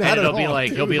 No, not and at it'll all. be like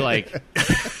dude. he'll be like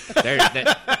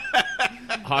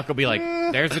Hawk will be like,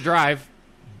 there's the drive,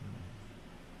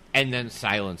 and then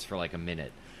silence for like a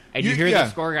minute, and you hear yeah. the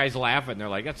score guys laugh, and they're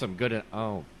like, that's some good.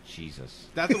 Oh Jesus!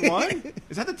 That's the one?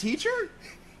 Is that the teacher?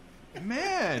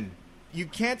 Man, you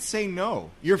can't say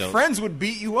no. Your Still- friends would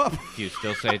beat you up. Do you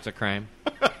still say it's a crime?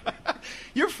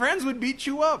 Your friends would beat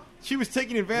you up. She was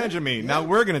taking advantage of me. Now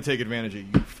we're going to take advantage of you.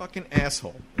 You fucking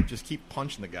asshole. And just keep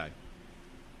punching the guy.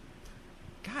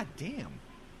 God damn.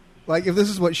 Like, if this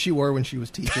is what she wore when she was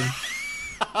teaching.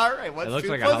 All right, what's It looks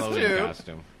 2 like a plus Halloween 2?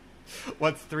 costume.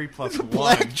 What's 3 plus 1?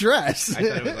 Black dress. I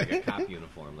thought it was like a cop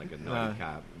uniform, like a naughty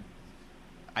cop.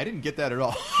 I didn't get that at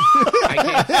all. I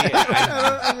can't see it.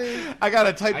 I mean, I got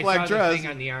a tight I black saw dress. the thing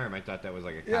on the arm. I thought that was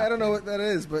like a cop yeah, I don't know thing. what that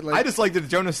is, but like I just like that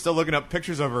Jonah's still looking up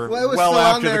pictures of her Well, it was well still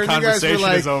on after there, the and you guys were conversation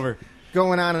like- is over.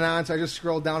 going on and on, so I just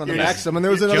scrolled down on the You're back just- some, and there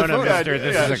was another Jonah, photo. mister,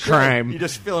 this is a crime. You're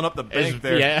just filling up the Is- bank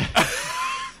there. Yeah.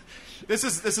 This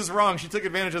is wrong. She took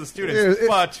advantage of the students. Yeah,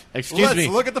 but Excuse let's me.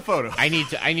 look at the photo. I need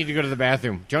to go to the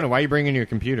bathroom. Jonah, why are you bringing your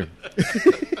computer?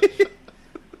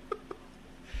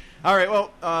 All right.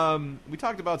 Well, we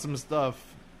talked about some stuff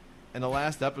in the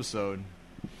last episode,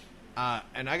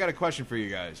 and I got a question for you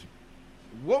guys.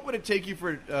 What would it take you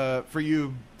for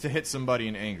you to hit somebody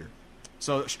in anger?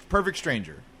 So, perfect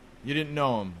stranger, you didn't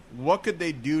know them. What could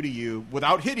they do to you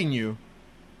without hitting you,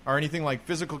 or anything like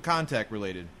physical contact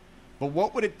related? But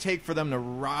what would it take for them to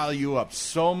rile you up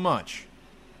so much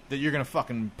that you're gonna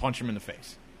fucking punch them in the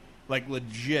face? Like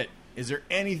legit. Is there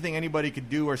anything anybody could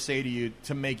do or say to you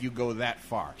to make you go that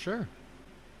far? Sure.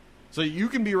 So you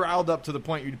can be riled up to the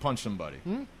point you'd punch somebody.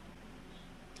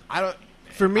 I don't.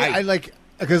 For me, I like,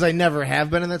 because I never have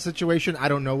been in that situation. I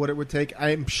don't know what it would take.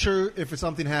 I'm sure if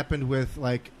something happened with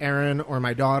like Aaron or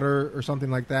my daughter or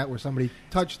something like that, where somebody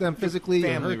touched them physically or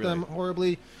family hurt them related.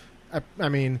 horribly, I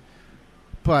mean,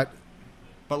 but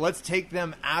But let's take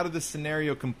them out of the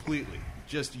scenario completely.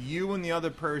 Just you and the other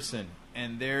person,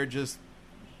 and they're just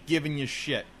giving you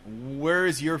shit.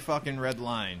 Where's your fucking red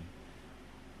line?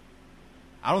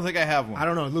 I don't think I have one. I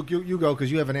don't know. Luke, you go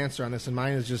because you have an answer on this, and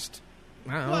mine is just.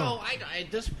 I don't know. Well,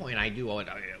 at this point, I do what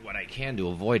I can to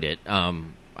avoid it. I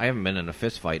haven't been in a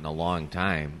fist fight in a long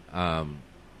time,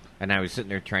 and I was sitting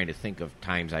there trying to think of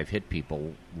times I've hit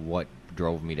people. What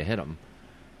drove me to hit them?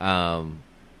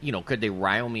 Could they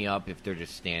rile me up if they're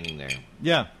just standing there?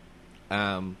 Yeah.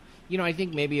 I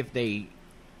think maybe if they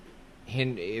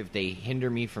hinder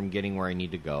me from getting where I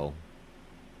need to go.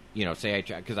 Say I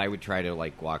try, because I would try to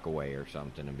like walk away or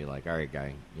something and be like, "All right,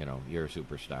 guy, you're a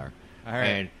superstar." All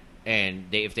right. And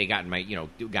if they got in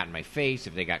my face,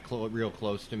 if they got real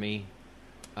close to me,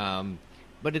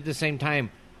 but at the same time,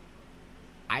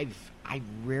 I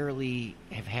rarely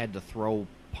have had to throw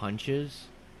punches.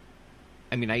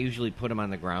 I mean, I usually put them on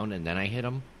the ground and then I hit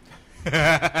them.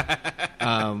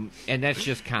 And that's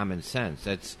just common sense.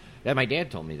 That my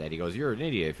dad told me that. He goes, "You're an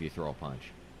idiot if you throw a punch.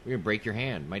 You're gonna break your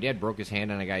hand." My dad broke his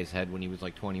hand on a guy's head when he was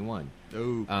like 21.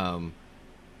 Ooh.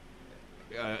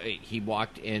 He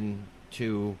walked in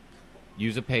to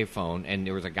use a payphone, and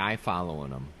there was a guy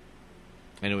following him,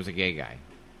 and it was a gay guy.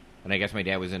 And I guess my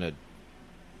dad was in a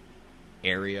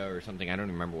area or something. I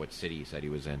don't remember what city he said he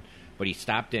was in, but he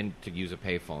stopped in to use a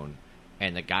payphone,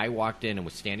 and the guy walked in and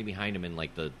was standing behind him in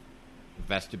like the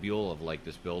vestibule of like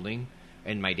this building.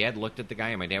 And my dad looked at the guy,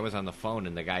 and my dad was on the phone,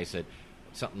 and the guy said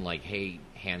something like, "Hey,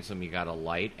 handsome, you got a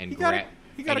light?" And He got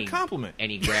a compliment.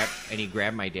 And he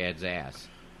grabbed my dad's ass.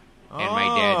 And oh, my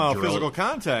dad drilled, physical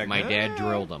contact. My dad Yeah.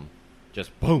 drilled him.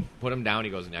 Just boom, put him down. He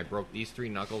goes, and I broke these 3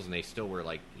 knuckles, and they still were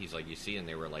like, he's like, you see, and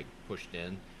they were like pushed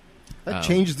in. That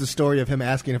changes the story of him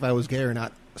asking if I was gay or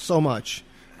not so much.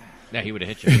 Yeah, he would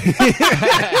have hit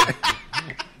you.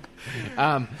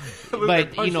 But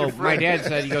punch you know, your my friend. dad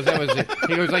said he goes, I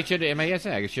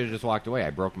should have just walked away. I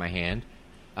broke my hand.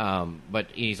 But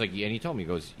he's like, and he told me, he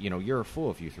goes, you know, you're a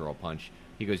fool if you throw a punch.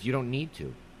 He goes, you don't need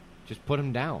to, just put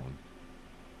him down.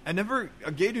 A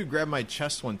gay dude grabbed my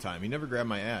chest one time. He never grabbed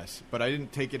my ass, but I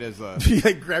didn't take it as a. You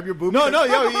like grab your boob. No,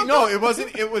 it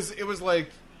wasn't. It was like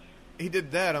he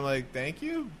did that. I'm like, thank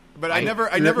you, but I never.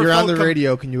 You're on the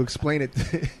radio. Can you explain it?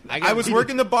 I was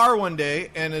working the bar one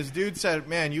day, and this dude said,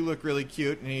 "Man, you look really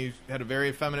cute," and he had a very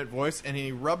effeminate voice, and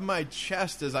he rubbed my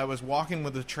chest as I was walking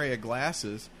with a tray of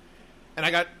glasses, and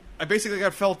I basically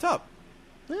got felt up.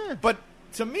 Yeah. But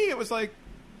to me, it was like,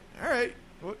 all right,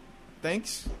 well,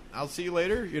 thanks. I'll see you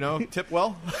later. You know, tip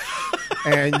well.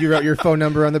 And you wrote your phone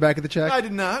number on the back of the check? I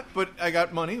did not, but I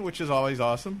got money, which is always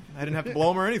awesome. I didn't have to blow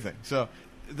them or anything. So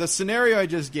the scenario I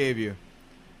just gave you,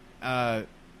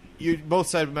 you both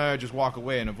said, "Man, just walk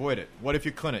away and avoid it." What if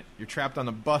you couldn't? You're trapped on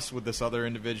the bus with this other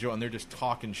individual, and they're just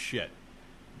talking shit.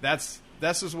 This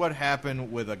is what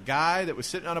happened with a guy that was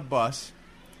sitting on a bus,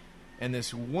 and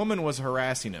this woman was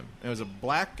harassing him. It was a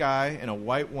black guy and a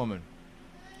white woman.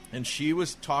 And she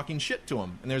was talking shit to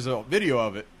him. And there's a video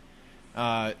of it.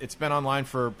 It's been online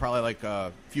for probably like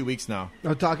a few weeks now.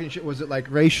 No, talking shit. Was it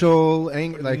like racial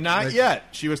anger? Not yet.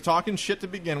 She was talking shit to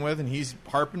begin with, and he's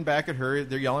harping back at her.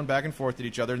 They're yelling back and forth at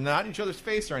each other. Not in each other's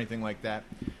face or anything like that.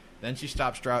 Then she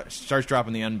starts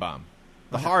dropping the N-bomb.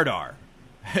 The hard R.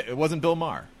 It wasn't Bill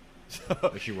Maher.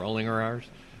 Was she rolling her R's?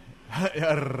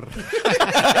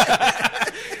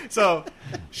 So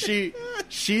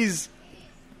she's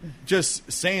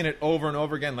just saying it over and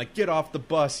over again, like, get off the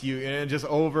bus, you, and just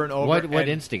over and over. What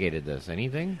instigated this?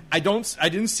 Anything? I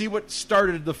didn't see what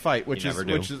started the fight, which is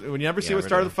we never see what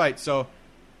started the fight. So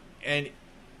the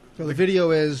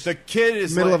video is the kid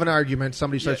is middle like, of an argument.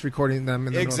 Somebody starts recording them.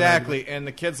 In the exactly, and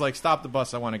the kid's like, "Stop the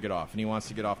bus! I want to get off." And he wants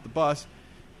to get off the bus,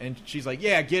 and she's like,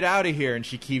 "Yeah, get out of here!" And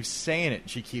she keeps saying it.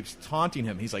 She keeps taunting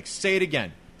him. He's like, "Say it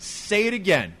again! Say it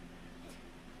again!"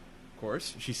 Of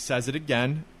course, she says it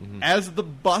again. Mm-hmm. As the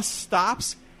bus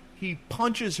stops, he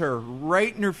punches her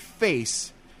right in her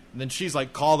face, and then she's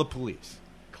like, "Call the police!"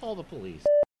 Call the police.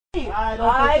 I do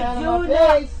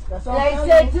not. They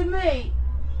said to me,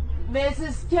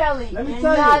 Mrs. Kelly, you're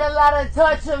not allowed to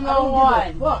touch him no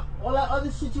one. Fuck. All that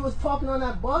other shit you was talking on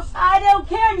that bus? I don't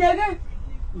care, nigga.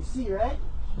 You see, right?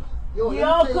 Yo, You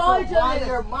don't call each other.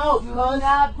 your mouth, Do cuz.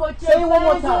 not put your Say it one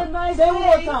more face time. in my Say it one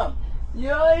more face. time. You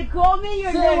already called me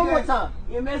your Say nigga. it one more time.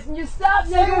 You're missing your stop,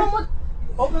 Say it one nigga. more.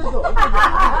 Open the door. Open the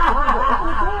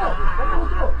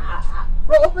door.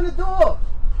 Bro, open the door.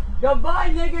 Goodbye,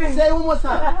 nigga. Say it one more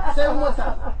time. Say it one more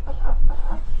time.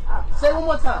 Say it one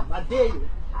more time. I dare you.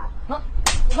 Huh?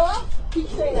 Huh? Keep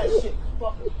saying that shit.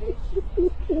 Fucking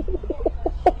bitch.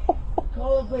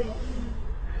 Call the police.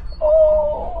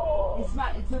 Oh.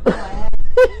 It took on my head.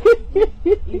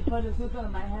 He put a took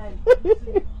on my head.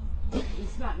 He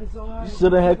smacked me so hard.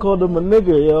 Should have had called him a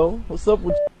nigger, yo. What's up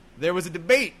with you? There was a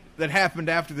debate that happened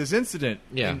after this incident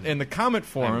in the comment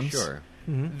forums. I'm sure.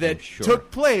 That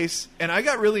took place, and I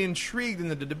got really intrigued in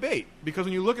the debate because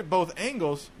when you look at both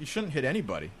angles, you shouldn't hit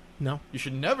anybody. No. You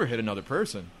should never hit another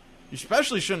person. You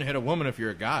especially shouldn't hit a woman if you're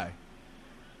a guy.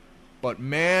 But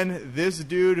man, this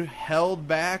dude held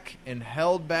back, and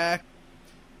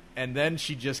then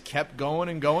she just kept going,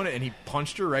 and he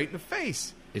punched her right in the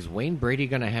face. Is Wayne Brady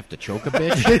going to have to choke a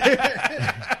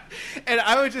bitch? And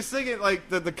I was just thinking, like,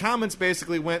 the comments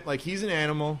basically went, like, he's an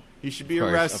animal. He should be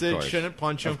arrested. Shouldn't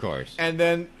punch him. Of course. And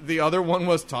then the other one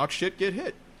was talk shit, get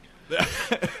hit.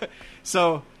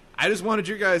 So I just wanted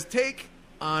your guys' take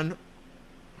on,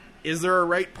 is there a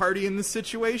right party in this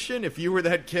situation? If you were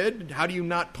that kid, how do you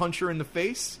not punch her in the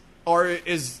face? Or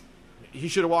he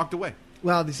should have walked away?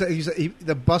 Well,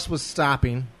 the bus was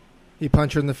stopping. He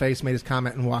punched her in the face, made his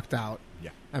comment, and walked out. Yeah.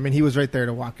 I mean, he was right there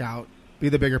to walk out. Be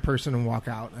the bigger person and walk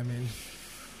out. I mean,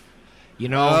 you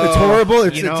know, it's horrible.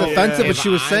 It's you know, offensive what if she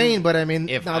was I'm- saying, but I mean,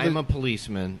 If now I'm a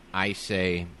policeman, I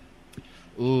say,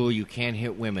 ooh, you can't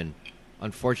hit women.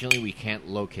 Unfortunately, we can't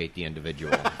locate the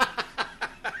individual.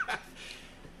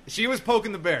 She was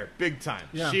poking the bear big time.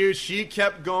 Yeah. She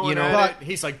kept going You know, at but it.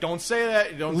 He's like, don't say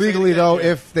that. Don't legally, say though, that.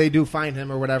 if they do find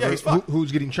him or whatever, Yeah, he's fucked.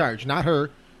 who's getting charged? Not her.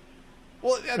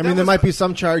 Well, I mean, there might be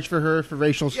some charge for her for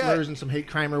racial slurs and some hate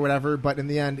crime or whatever, but in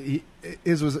the end,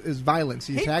 his was violence.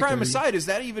 He hate attacked crime her. aside, is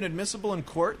that even admissible in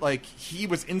court? Like, he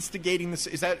was instigating this.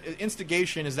 Is that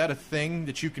instigation? Is that a thing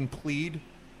that you can plead?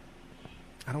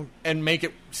 I don't. And make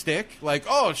it stick? Like,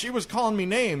 oh, she was calling me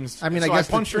names. I mean, so I guess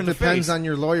punched her in it the depends face. on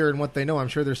your lawyer and what they know. I'm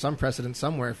sure there's some precedent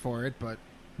somewhere for it, but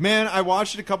Man, I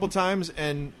watched it a couple times,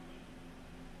 and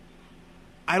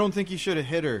I don't think he should have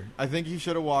hit her. I think he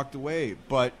should have walked away.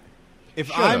 But If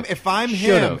Should've. I'm him,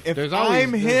 Should've. if There's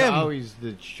I'm him, always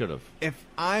the should have. if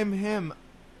I'm him,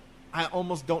 I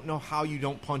almost don't know how you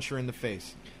don't punch her in the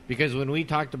face. Because when we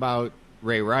talked about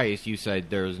Ray Rice, you said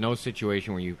there was no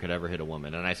situation where you could ever hit a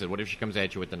woman, and I said, what if she comes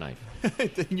at you with the knife?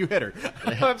 Then you hit her.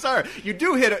 I'm sorry, you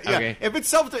do hit her. Yeah. Okay. If it's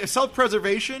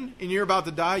self-preservation and you're about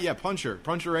to die, yeah, punch her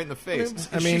right in the face.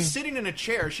 I mean- she's sitting in a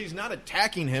chair. She's not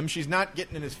attacking him. She's not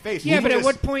getting in his face. Yeah, You but at just-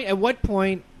 what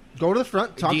point Go to the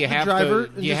front, talk do to you the have driver.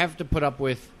 to? Do you have to put up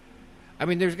with? I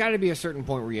mean, there's got to be a certain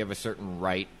point where you have a certain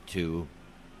right to.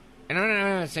 And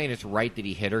I'm not saying it's right that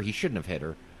he hit her. He shouldn't have hit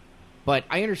her, but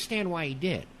I understand why he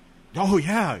did. Oh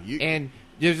yeah, And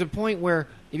there's a point where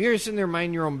if you're sitting there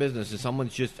minding your own business and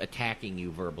someone's just attacking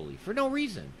you verbally for no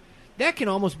reason, that can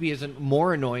almost be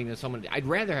more annoying than someone. I'd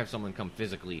rather have someone come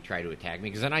physically try to attack me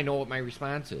because then I know what my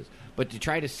response is. But to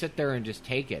try to sit there and just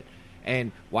take it.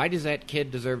 And why does that kid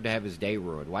deserve to have his day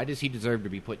ruined? Why does he deserve to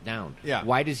be put down? Yeah.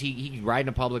 Why does he's riding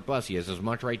a public bus? He has as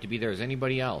much right to be there as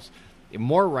anybody else.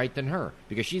 More right than her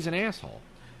because she's an asshole.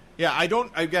 Yeah, I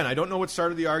don't know what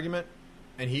started the argument,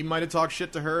 and he might have talked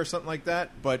shit to her or something like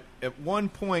that, but at one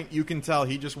point you can tell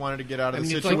he just wanted to get out of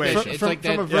the it's like situation. that- From, like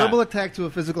from a that- verbal attack to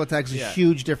a physical attack is a Yeah.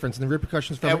 huge difference, and the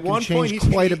repercussions from At it can one point, change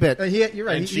he's- quite a bit. You're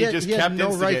right. and He she had, just he had kept no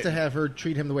right instigating. to have her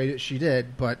treat him the way that she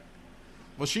did, but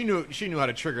Well, she knew how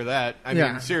to trigger that. I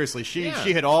Yeah. mean, seriously, she Yeah.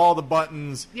 hit all the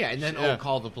buttons. Yeah, and then Yeah.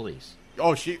 call the police.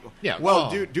 Oh, she. Yeah, Well,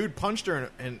 oh. dude punched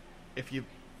her, and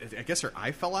I guess her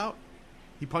eye fell out.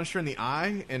 He punched her in the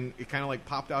eye, and it kind of like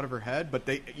popped out of her head, but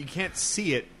you can't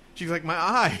see it. She's like, my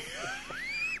eye.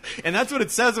 And that's what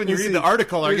it says when you read the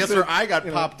article. I guess her eye got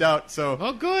popped out. So,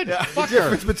 Oh, good. Yeah. Fuck the her.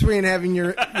 difference between having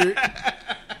your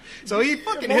so he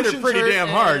fucking hit her emotions pretty hurt damn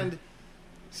hard. and-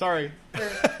 Sorry.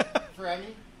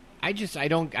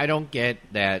 I don't get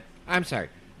that. I'm sorry.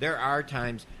 There are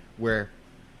times where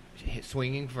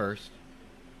swinging first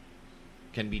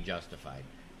can be justified,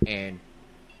 and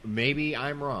maybe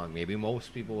I'm wrong. Maybe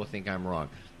most people will think I'm wrong,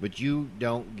 but you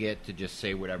don't get to just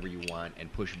say whatever you want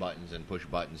and push buttons and push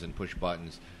buttons and push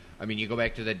buttons. I mean, you go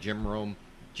back to that Jim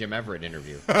Everett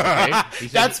interview. Okay? He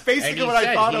said- That's basically and he what I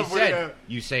said- thought he of said, when,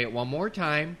 you say it one more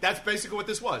time, That's basically what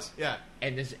this was. Yeah.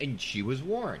 and she was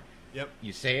warned. Yep.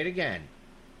 You say it again.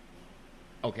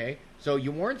 Okay? So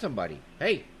you warn somebody,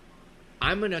 hey,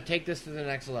 I'm going to take this to the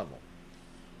next level.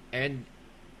 And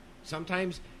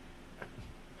sometimes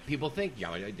people think,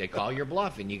 they call your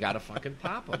bluff and you got to fucking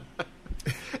pop them.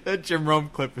 That Jim Rome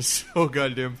clip is so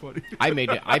goddamn funny.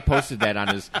 I posted that on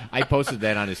his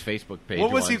Facebook page.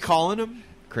 What was he once. calling him?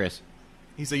 Chris.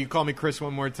 He said, "You call me Chris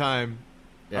one more time."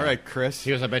 Yeah. All right, Chris.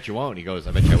 He goes, I bet you won't. He goes,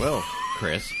 I bet you will,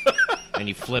 Chris. And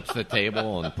he flips the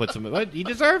table and puts him. But he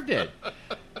deserved it.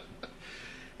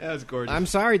 That's gorgeous. I'm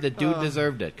sorry, the dude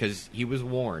deserved it because he was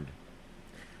warned.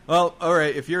 Well, all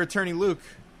right. If you're Attorney Luke,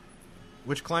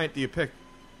 which client do you pick?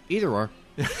 Either or.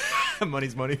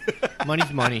 Money's money.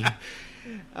 Money's money.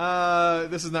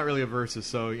 This is not really a versus,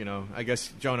 so I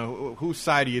guess Jonah, whose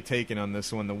side are you taking on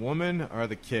this one, the woman or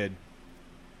the kid?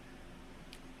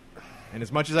 And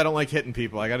as much as I don't like hitting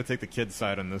people, I got to take the kid's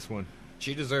side on this one.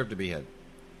 She deserved to be hit.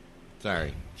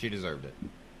 Sorry, she deserved it.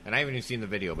 And I haven't even seen the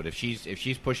video, but if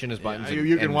she's pushing his buttons, Yeah, and,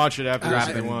 you can and watch it after if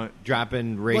you dropping, want.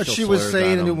 dropping racial what she was slurs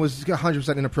saying, on and it him. was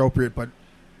 100% inappropriate, but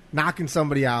knocking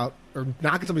somebody out or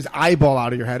knocking somebody's eyeball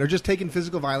out of your head or just taking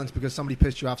physical violence because somebody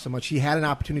pissed you off so much. He had an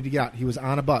opportunity to get out. He was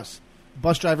on a bus. The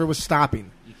bus driver was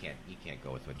stopping. You can't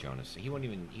go with what Jonah said. He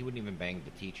wouldn't even bang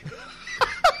the teacher.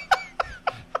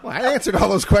 Well, I answered all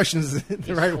those questions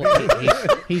the right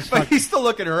way. But he's still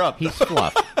looking her up. He's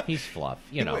fluff. He's fluff.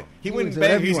 He He He wouldn't was bang.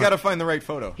 whatever He's you got to want. find the right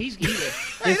photo.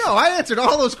 I know. I answered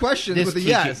all those questions This with a teaching,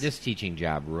 yes. this teaching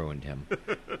job ruined him.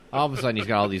 All of a sudden, he's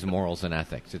got all these morals and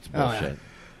ethics. It's Oh, yeah. bullshit.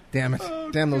 Damn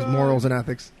it. Damn those morals and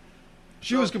ethics.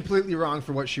 She was completely wrong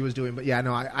for what she was doing, but yeah,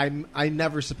 no, I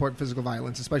never support physical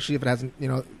violence, especially if it hasn't,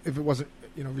 if it wasn't,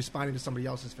 responding to somebody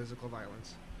else's physical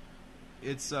violence.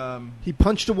 It's He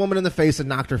punched a woman in the face and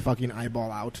knocked her fucking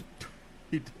eyeball out.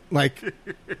 Like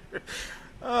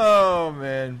oh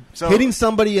man. So hitting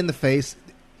somebody in the face,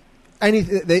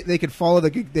 they could fall, they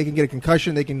can get a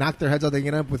concussion, they can knock their heads out, they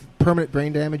can end up with permanent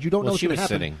brain damage. You don't know Well, what's she going to was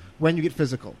happen sitting. when you get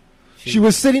physical. She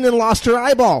was sitting and lost her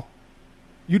eyeball.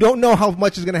 You don't know how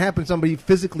much is going to happen to somebody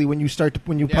physically when you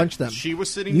punch them. She was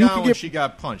sitting You down could when get she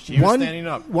got punched. He was standing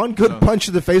up. One good So- punch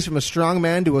to the face from a strong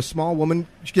man to a small woman,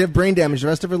 she could have brain damage the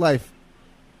rest of her life.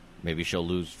 Maybe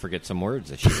she'll forget some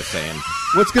words that she was saying.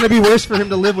 What's going to be worse for him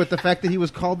to live with, the fact that he was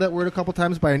called that word a couple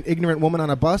times by an ignorant woman on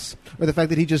a bus, or the fact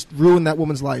that he just ruined that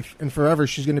woman's life and forever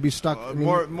she's going to be stuck? I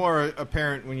mean, More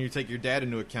apparent when you take your dad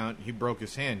into account. He broke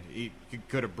his hand. He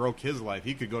could have broke his life.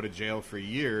 He could go to jail for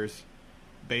years,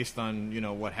 based on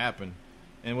what happened.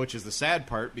 and which is the sad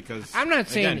part because I'm not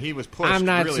saying again, he was pushed. I'm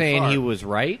not really saying far. he was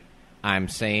right. I'm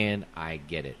saying I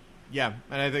get it. Yeah,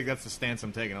 and I think that's the stance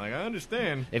I'm taking. Like, I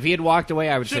understand. If he had walked away,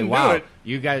 I would say, Shouldn't do "Wow, it.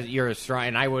 you guys, you're a strong."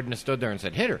 And I wouldn't have stood there and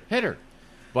said, "Hit her."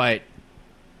 But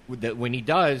when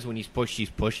he's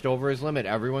pushed over his limit.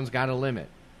 Everyone's got a limit,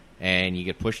 and you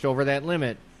get pushed over that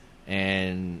limit,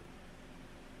 and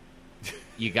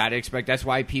you got to expect. That's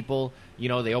why people,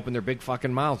 they open their big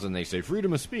fucking mouths and they say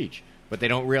freedom of speech, but they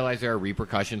don't realize there are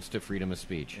repercussions to freedom of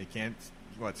speech. You can't.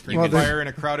 Scream fire in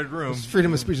a crowded room.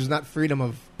 Freedom of speech is not freedom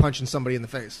of punching somebody in the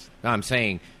face. No, I'm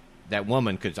saying that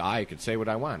woman I could say what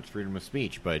I want. It's freedom of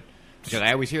speech, but because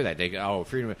I always hear that they go, "Oh,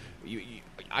 freedom."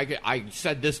 I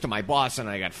said this to my boss and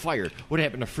I got fired. What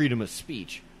happened to freedom of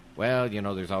speech? Well,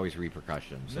 there's always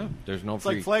repercussions. Yeah. There's no It's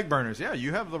like flag burners. Yeah,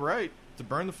 you have the right to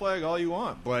burn the flag all you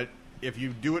want, but if you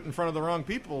do it in front of the wrong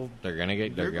people, they're gonna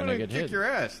get kick hit. your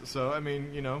ass. So I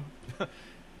mean,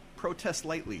 protest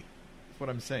lightly. That's what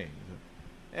I'm saying.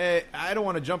 Hey, I don't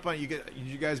want to jump on you.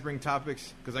 You guys bring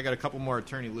topics because I got a couple more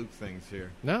Attorney Luke things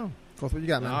here. No, Go with what you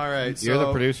got, man. All right, you're so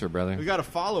the producer, brother. We got a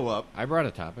follow up. I brought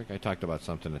a topic. I talked about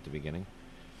something at the beginning.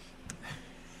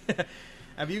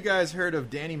 Have you guys heard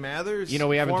of Danny Mathers?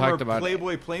 We haven't former talked about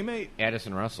Playboy Playmate.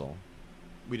 Addison Russell.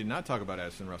 We did not talk about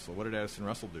Addison Russell. What did Addison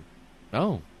Russell do?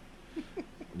 Oh.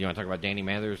 You want to talk about Danny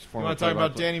Mathers? You want to talk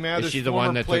about Danny Mathers? Is she the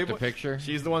one that took the picture?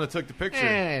 She's the one that took the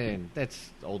picture.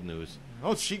 That's old news.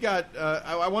 Oh, she got...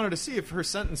 I wanted to see if her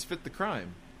sentence fit the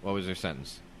crime. What was her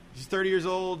sentence? She's 30 years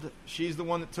old. She's the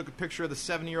one that took a picture of the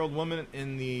 70-year-old woman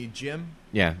in the gym.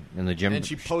 Yeah, in the gym And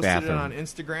she posted bathroom. it on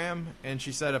Instagram, and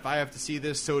she said, if I have to see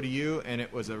this, so do you. And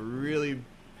it was a really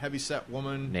heavy-set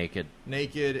woman. Naked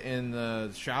in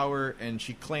the shower, and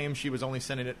she claimed she was only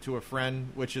sending it to a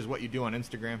friend, which is what you do on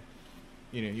Instagram.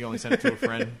 You only send it to a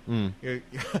friend.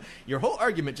 Your whole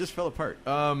argument just fell apart. It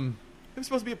was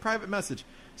supposed to be a private message.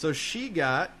 So she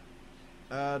got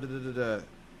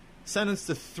sentenced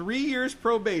to 3 years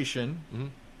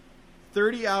probation,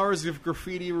 30 hours of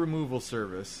graffiti removal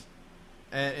service.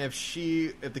 And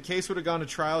if the case would have gone to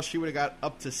trial, she would have got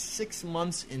up to 6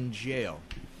 months in jail.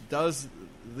 Does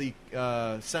the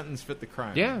sentence fit the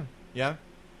crime? Yeah. Yeah?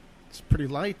 It's pretty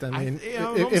light. I mean,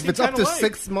 it if it's up to light.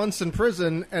 6 months in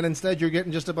prison and instead you're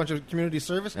getting just a bunch of community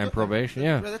service and probation,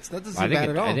 yeah, that doesn't seem bad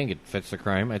at all. I think it fits the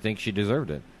crime. I think she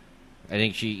deserved it. I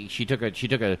think she took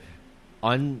a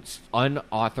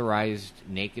unauthorized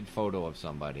naked photo of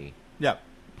somebody,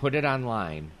 put it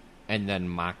online, and then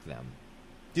mocked them.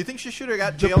 Do you think she should have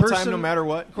got jail time no matter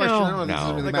what? Question, I don't know if this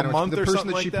really like matters. a month the or person something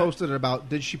that like she that? posted it about,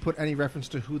 did she put any reference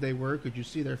to who they were? Could you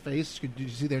see their face? Could you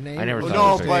see their name? I never Or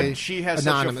saw was No, it but just she has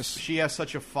anonymous. she has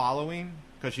such a following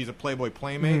because she's a Playboy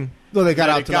Playmate. No, they got that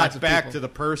out it to got lots of back people. to the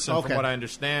person, Okay. from what I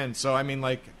understand. So I mean,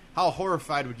 like, how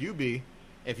horrified would you be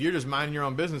if you're just minding your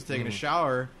own business, taking a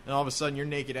shower, and all of a sudden your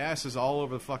naked ass is all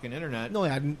over the fucking internet? No,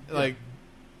 I didn't. Like,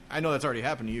 I know that's already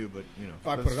happened to you, but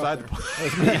I put it up beside the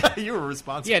point. You were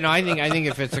responsible. Yeah, no, I think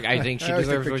if it's, I think she I always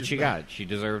take deserves what pictures she back. got. She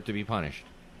deserved to be punished.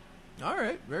 All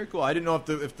right, very cool. I didn't know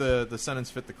if the sentence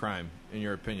fit the crime, in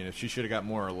your opinion, if she should have got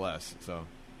more or less. So,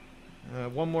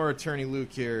 one more Attorney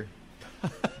Luke here.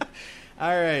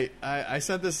 All right, I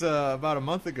sent this about a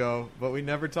month ago, but we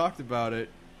never talked about it,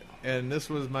 and this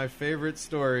was my favorite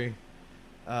story.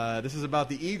 This is about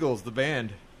the Eagles, the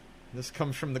band. This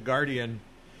comes from The Guardian.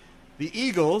 The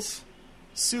Eagles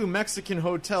sue Mexican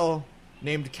hotel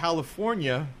named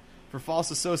California for false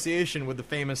association with the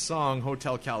famous song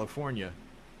Hotel California.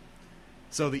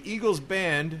 So the Eagles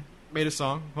band made a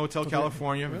song, Hotel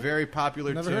California, Really? very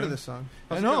popular Never tune. heard of this song.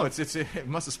 I know, it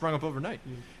must have sprung up overnight.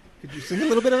 Could you sing a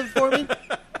little bit of it for me?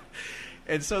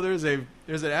 And so there's an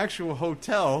actual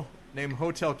hotel named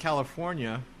Hotel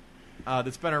California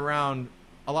that's been around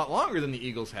a lot longer than the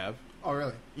Eagles have. Oh,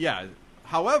 really? Yeah.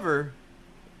 However,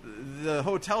 the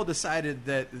hotel decided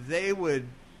that they would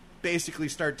basically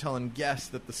start telling guests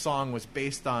that the song was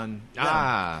based on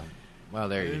them. Well,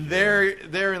 there you go.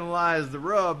 Therein lies the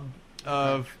rub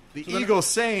of the Eagles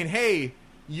saying, hey,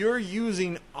 you're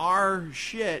using our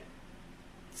shit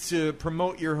to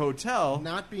promote your hotel.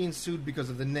 Not being sued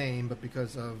because of the name, but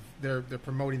because of they're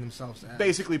promoting themselves as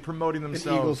Basically promoting an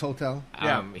themselves. Eagles hotel.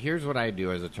 Yeah. Here's what I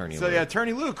do as Attorney So Luke. yeah,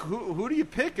 Attorney Luke, who do you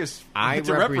pick to I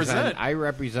represent?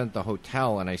 represent the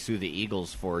hotel, and I sue the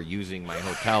Eagles for using my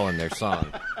hotel in their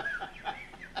song.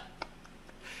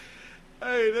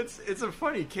 Hey, it's a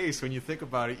funny case when you think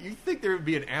about it. You think there would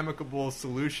be an amicable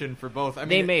solution for both? I mean,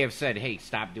 They may have said, "Hey,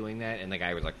 stop doing that," and the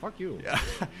guy was like, "Fuck you."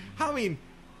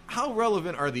 How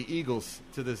relevant are the Eagles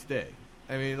to this day?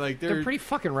 I mean, like They're pretty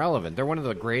fucking relevant. They're one of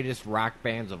the greatest rock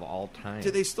bands of all time. Do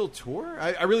they still tour?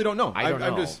 I really don't know. I don't know,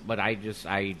 I'm just, but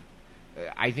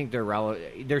I think they're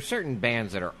relevant. There's certain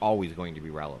bands that are always going to be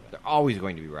relevant. They're always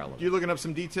going to be relevant. You looking up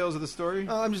some details of the story?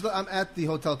 I'm at the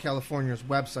Hotel California's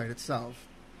website itself.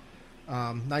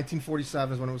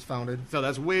 1947 is when it was founded. So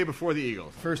that's way before the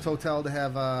Eagles. First hotel to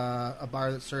have a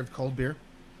bar that served cold beer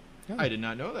I did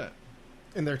not know that.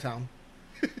 in their town.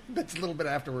 That's a little bit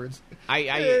afterwards.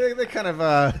 I They kind of.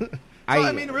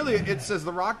 I mean, really, it says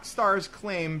the rock stars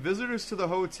claim visitors to the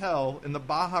hotel in the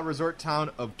Baja resort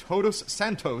town of Todos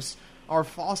Santos are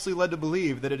falsely led to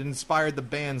believe that it inspired the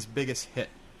band's biggest hit.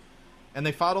 And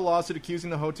they filed a lawsuit accusing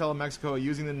the hotel in Mexico of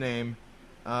using the name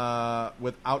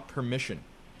without permission.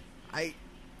 I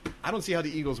don't see how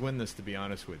the Eagles win this, to be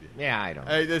honest with you. Yeah, I don't.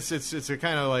 It's a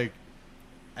kind of like,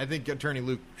 I think Attorney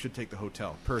Luke should take the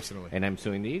hotel, personally. And I'm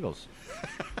suing the Eagles.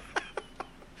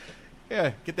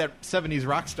 Yeah, get that 70s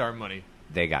rock star money.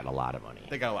 They got a lot of money.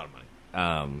 They got a lot of money.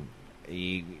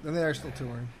 And they are still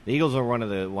touring. The Eagles are one of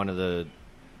the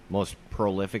most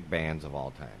prolific bands of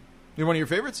all time. They're one of your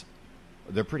favorites?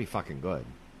 They're pretty fucking good.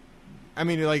 I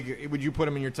mean, like, would you put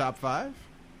them in your top 5?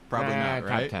 Probably not,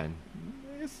 right? Top 10.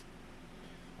 Yes.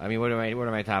 I mean, what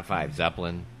are my top 5?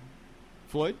 Zeppelin,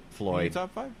 Floyd. In your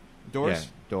top 5. Doors. Yeah,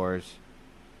 Doors.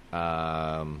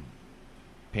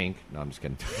 Pink. No, I'm just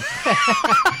kidding.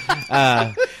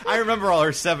 I remember all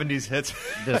her 70s hits.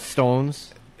 The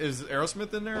Stones. Is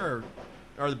Aerosmith in there,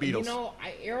 or the Beatles? You know,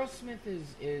 Aerosmith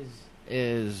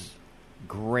is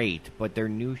great, but their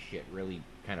new shit really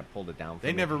kind of pulled it down for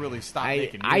They me. never really stopped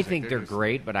making music. I think they're just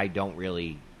great, but I don't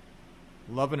really...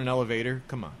 Love in an Elevator?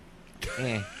 Come on.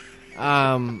 Eh. It's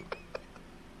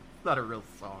not a real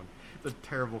song. It's a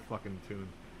terrible fucking tune.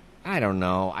 I don't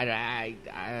know. I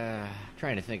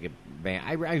trying to think of band.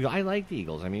 I like the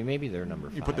Eagles. I mean, maybe they're number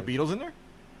 5. You put the Beatles in there?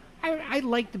 I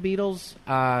like the Beatles.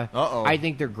 Uh-oh. I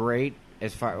think they're great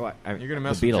as far. You're going to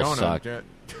mess the with Beatles Jonah. suck.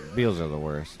 Beatles are the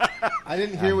worst. I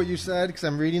didn't hear what you said because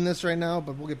I'm reading this right now,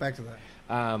 but we'll get back to that.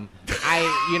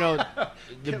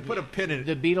 Put a pin in it.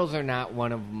 The Beatles are not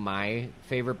one of my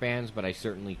favorite bands, but I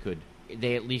certainly could.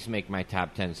 They at least make my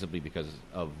top 10 simply because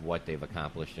of what they've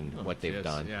accomplished and what they've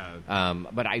done. Yeah.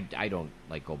 But I don't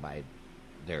like go by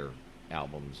their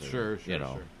albums. Or, Sure.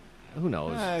 Who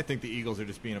knows? I think the Eagles are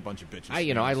just being a bunch of bitches.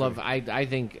 I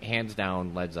think hands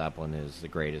down Led Zeppelin is the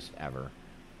greatest ever,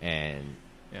 and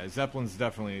yeah, Zeppelin's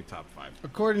definitely top 5.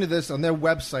 According to this, on their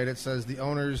website, it says the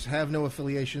owners have no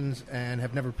affiliations and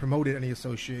have never promoted any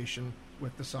association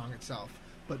with the song itself.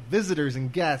 But visitors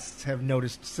and guests have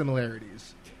noticed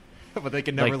similarities. But they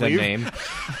can never like leave. The name.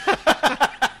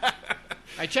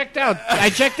 I checked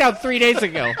out 3 days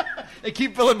ago. They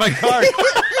keep filling my card.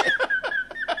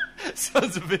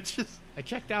 Sons of bitches. I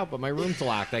checked out, but my room's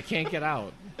locked. I can't get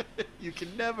out. You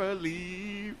can never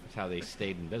leave. That's how they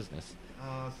stayed in business.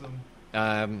 Awesome.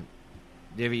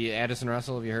 Addison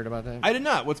Russell, have you heard about that? I did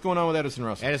not. What's going on with Addison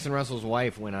Russell? Addison Russell's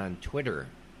wife went on Twitter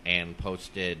and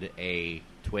posted a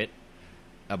twit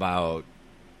about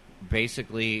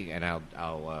basically, and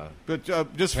I'll But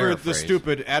just for the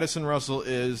stupid, Addison Russell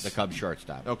is the Cubs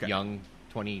shortstop. Okay. Young,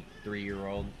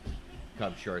 23-year-old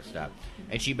Cubs shortstop.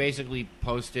 And she basically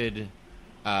posted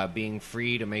being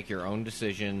free to make your own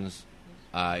decisions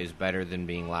is better than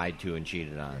being lied to and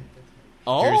cheated on.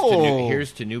 Oh.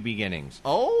 Here's to new beginnings.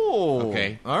 Oh.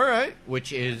 Okay. All right.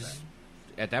 Which is,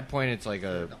 at that point, it's like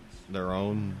their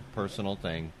own personal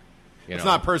thing. It's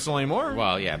not personal anymore.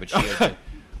 Well, yeah, but she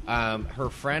her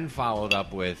friend followed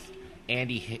up with,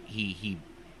 Andy,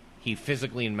 he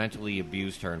physically and mentally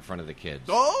abused her in front of the kids.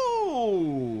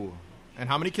 Oh. And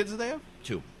how many kids do they have?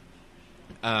 2.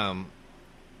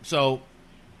 So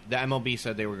the MLB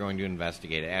said they were going to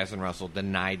investigate it. Addison Russell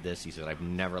denied this. He said, I've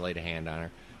never laid a hand on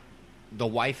her. The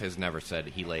wife has never said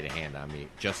he laid a hand on me,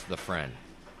 just the friend.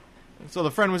 So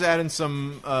the friend was adding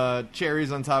some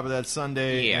cherries on top of that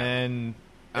sundae, Yeah. and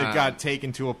it got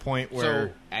taken to a point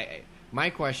where... So my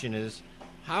question is,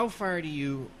 how far do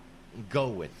you go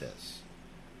with this?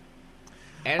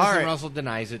 Addison Russell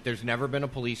denies it. There's never been a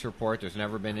police report. There's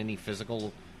never been any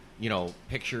physical,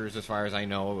 pictures, as far as I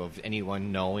know, of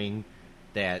anyone knowing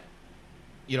that,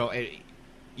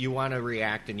 you want to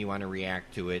react and you want to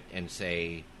react to it and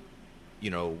say,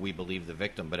 we believe the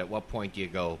victim. But at what point do you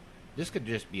go, this could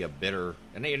just be a bitter...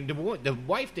 And the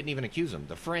wife didn't even accuse him.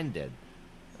 The friend did.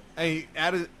 Hey,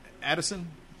 Addison?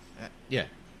 Yeah.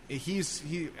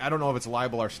 I don't know if it's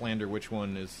libel or slander, which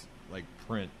one is... like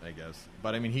print, I guess.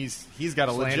 But I mean, he's got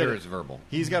a legit... Slander is verbal.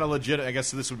 He's got a legit... I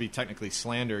guess this would be technically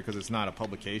slander because it's not a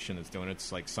publication that's doing it.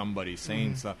 It's like somebody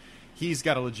saying stuff. He's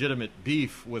got a legitimate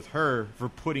beef with her for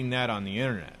putting that on the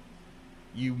internet.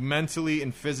 You mentally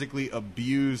and physically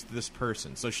abused this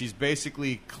person. So she's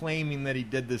basically claiming that he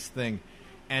did this thing.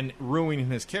 and ruining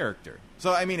his character.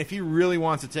 So, I mean, if he really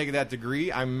wants to take it that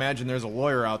degree, I imagine there's a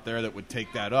lawyer out there that would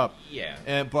take that up.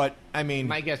 Yeah. But, I mean...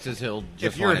 My guess is he'll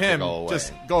just if you're want it him, to go away.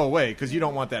 just go away, because you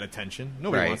don't want that attention.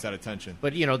 Nobody Right. wants that attention.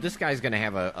 But, you know, this guy's going to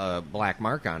have a black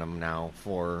mark on him now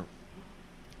for...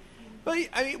 But,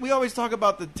 I mean, we always talk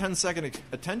about the 10-second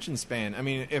attention span. I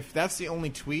mean, if that's the only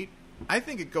tweet, I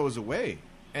think it goes away.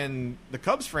 And the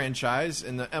Cubs franchise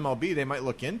and the MLB, they might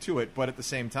look into it, but at the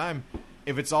same time,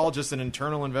 if it's all just an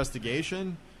internal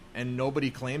investigation and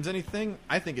nobody claims anything,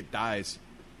 I think it dies.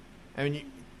 I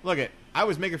mean, I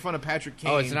was making fun of Patrick Kane.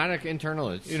 Oh, it's not internal.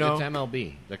 It's You know? it's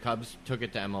MLB. The Cubs took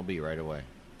it to MLB right away.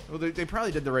 Well, they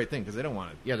probably did the right thing because they don't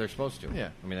want it. Yeah, they're supposed to.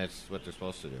 Yeah. I mean, that's what they're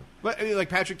supposed to do. But, I mean, like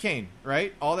Patrick Kane,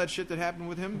 right? All that shit that happened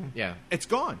with him, Yeah. it's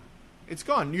gone. It's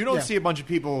gone. You don't Yeah. see a bunch of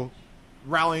people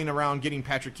rallying around getting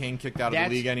Patrick Kane kicked out of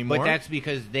the league anymore. But that's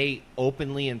because they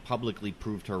openly and publicly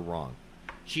proved her wrong.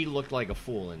 She looked like a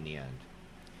fool in the end.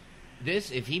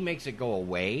 This, if he makes it go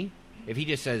away, if he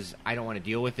just says, I don't want to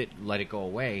deal with it, let it go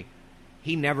away,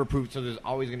 he never proved. So there's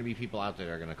always going to be people out there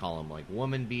that are going to call him like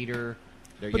woman beater.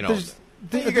 But You know, there's,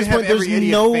 Then at you're this gonna point, have there's every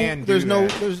idiot no, fan do there's no,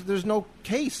 that. there's no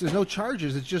case, there's no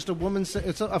charges. It's just a woman.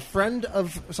 It's a friend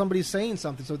of somebody saying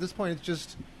something. So at this point, it's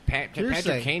just hearsay.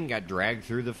 Patrick Kane got dragged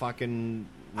through the fucking.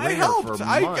 I ringer helped. For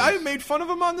I months. made fun of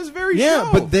him on this very Yeah,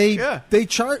 show. but they Yeah.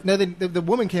 No, the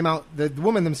woman came out. The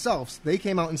woman themselves, they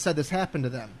came out and said this happened to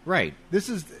them. Right. This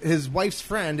is his wife's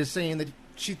friend is saying that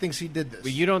she thinks he did this.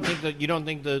 But you don't think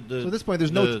the So at this point,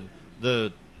 there's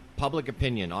the public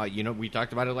opinion. You know, we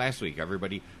talked about it last week.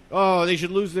 Everybody, they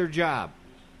should lose their job.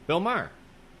 Bill Maher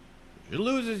should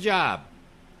lose his job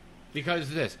because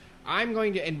of this. I'm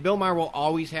going to, and Bill Maher will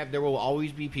always have. There will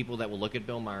always be people that will look at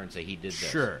Bill Maher and say he did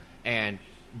this. Sure. And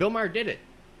Bill Maher did it.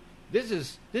 This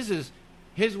is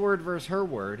his word versus her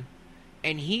word,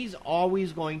 and he's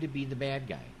always going to be the bad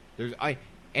guy.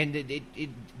 And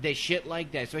the shit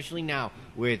like that, especially now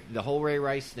with the whole Ray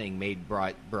Rice thing,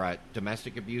 brought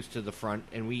domestic abuse to the front,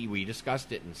 and we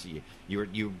discussed it. And see,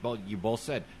 you both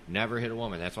said never hit a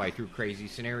woman. That's why I threw crazy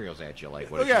scenarios at you,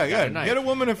 like what? Oh, if yeah, you got yeah. a knife? Get a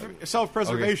woman if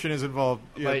self-preservation is involved.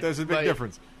 Yeah, there's a big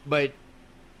difference. But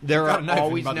there Got a are knife and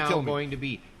always about to now kill me. going to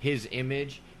be his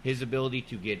image, his ability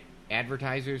to get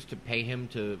advertisers to pay him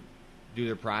to do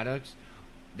their products.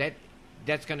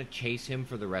 That's going to chase him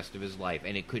for the rest of his life,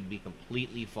 and it could be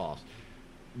completely false.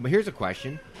 But here's a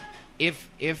question: if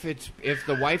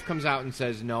the wife comes out and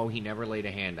says no, he never laid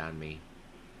a hand on me,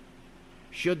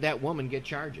 should that woman get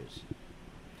charges?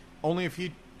 Only if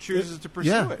he chooses to pursue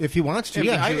yeah, it. if he wants to. He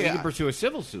Yeah, can pursue a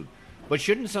civil suit. But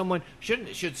should someone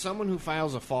who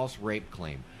files a false rape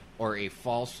claim or a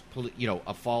false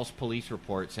police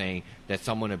report saying that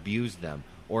someone abused them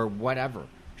or whatever,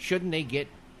 shouldn't they get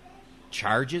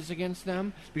charges against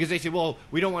them? Because they say, well,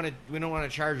 we don't want to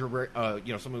charge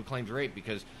someone who claims rape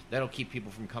because that'll keep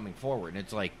people from coming forward. And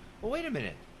it's like, well, wait a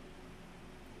minute.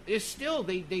 It's still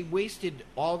they wasted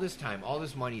all this time, all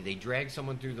this money. They dragged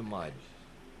someone through the mud.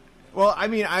 Well, I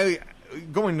mean,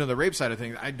 going to the rape side of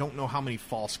things, I don't know how many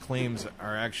false claims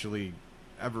are actually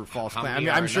ever false How claims. I many mean,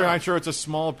 are I'm enough? sure it's a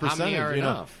small How percentage. many are you know?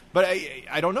 enough? But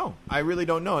I don't know. I really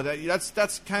don't know.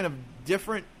 That's kind of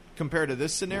different compared to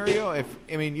this scenario.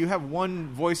 You have one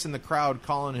voice in the crowd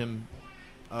calling him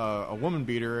a woman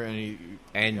beater, and he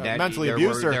that mentally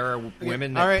abused her. There are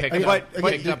women that All right, picked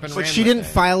but up and ran she with didn't it.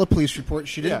 file a police report.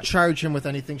 She didn't Yeah. charge him with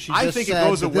anything. She I just think it said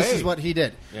goes that this away. is what he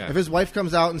did. Yeah. If his wife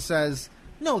comes out and says,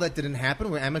 no, that didn't happen.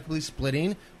 We're amicably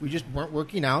splitting. We just weren't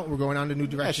working out. We're going on to new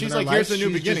directions. she's in our like, here's lives. the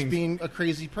new She's beginning. Just being a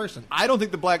crazy person. I don't think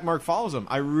the black mark follows him.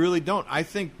 I really don't. I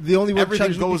think The only one everything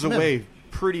charged would be goes from him. away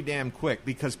pretty damn quick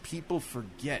because people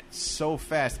forget so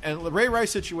fast. And the Ray Rice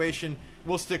situation,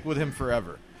 we'll stick with him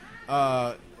forever.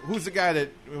 Who's the guy that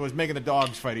was making the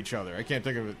dogs fight each other? I can't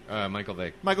think of it. Michael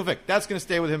Vick. Michael Vick. That's going to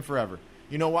stay with him forever.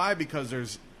 You know why? Because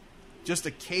there's just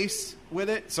a case with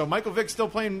it. So Michael Vick's still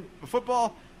playing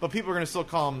football, but people are going to still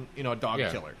call him, a dog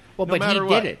killer. Well, no but matter he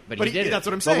what. did it. But he did it. That's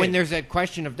what I'm saying. But when there's that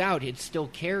question of doubt, it still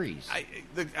carries.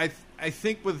 I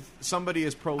think with somebody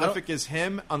as prolific as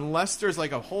him, unless there's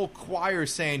like a whole choir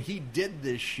saying he did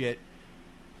this shit,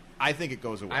 I think it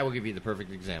goes away. I will give you the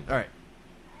perfect example. All right.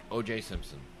 O.J.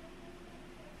 Simpson.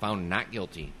 Found not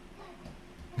guilty.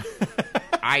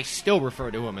 I still refer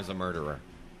to him as a murderer.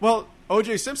 Well,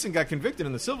 O.J. Simpson got convicted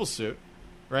in the civil suit,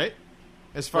 right?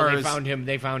 As far Well, as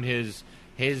they found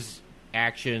his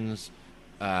actions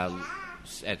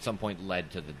at some point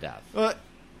led to the death.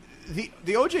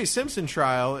 the O.J. Simpson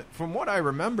trial, from what I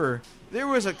remember, there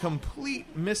was a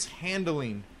complete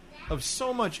mishandling of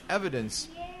so much evidence.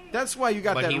 That's why you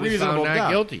got But that he was reasonable found not doubt.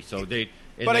 guilty. So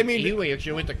But I mean, he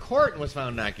actually went to court and was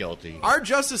found not guilty. Our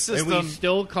justice system. And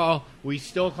we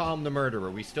still call him the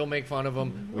murderer. We still make fun of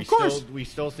him. We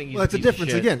still think he's. Well, that's a a piece of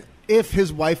difference shit. again. If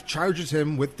his wife charges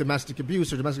him with domestic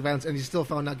abuse or domestic violence, and he's still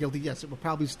found not guilty, yes, it will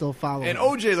probably still follow. And him.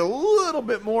 OJ's a little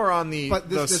bit more on the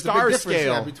there's star a big difference,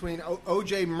 scale. yeah, between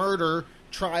OJ murder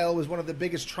trial was one of the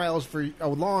biggest trials for a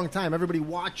long time. Everybody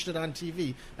watched it on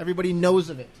TV. Everybody knows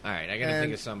of it. All right, I got to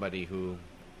think of somebody who.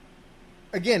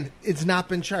 Again, it's not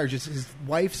been charged. It's his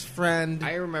wife's friend.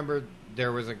 I remember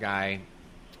there was a guy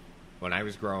when I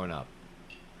was growing up.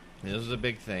 This was a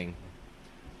big thing.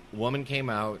 Woman came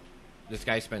out. This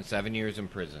guy spent 7 years in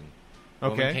prison.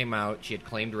 Woman came out. She had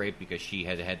claimed rape because she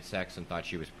had had sex and thought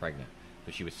she was pregnant.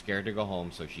 So she was scared to go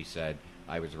home, so she said,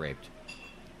 I was raped.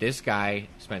 This guy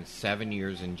spent 7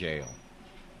 years in jail.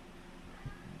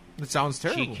 That sounds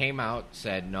terrible. She came out,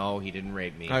 said, no, he didn't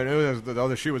rape me. I knew the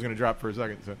other shoe was going to drop for a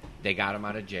second. So. They got him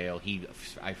out of jail.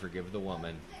 I forgive the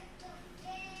woman.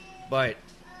 But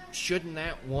shouldn't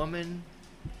that woman...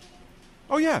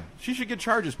 Oh, yeah. She should get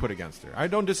charges put against her. I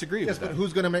don't disagree with that. But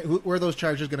who's going to where are those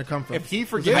charges going to come from? If he I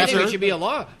forgives think her... it should be a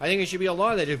law. I think it should be a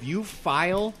law that if you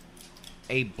file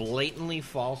a blatantly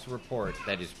false report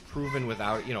that is proven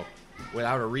without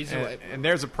a reason... And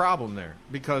there's a problem there.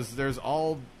 Because there's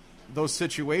all those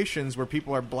situations where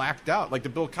people are blacked out. Like the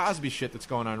Bill Cosby shit that's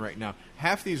going on right now.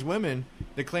 Half these women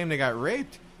that claim they got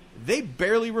raped, they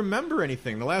barely remember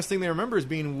anything. The last thing they remember is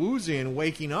being woozy and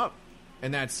waking up.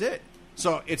 And that's it.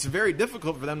 So it's very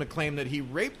difficult for them to claim that he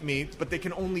raped me, but they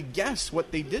can only guess what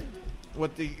they did,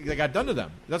 what they got done to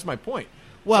them. That's my point.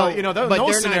 Well, so, but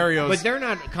those scenarios. But they're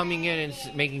not coming in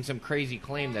and making some crazy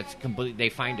claim that's they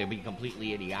find to be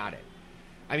completely idiotic.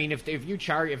 I mean, if they're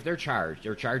charged,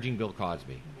 they're charging Bill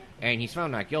Cosby, and he's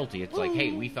found not guilty. It's like,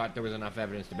 hey, we thought there was enough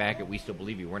evidence to back it. We still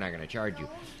believe you. We're not going to charge you.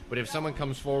 But if someone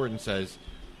comes forward and says,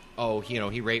 oh,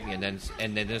 he raped me, and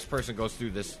then this person goes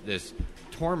through this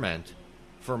torment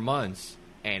for months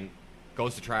and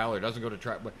goes to trial or doesn't go to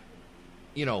trial, but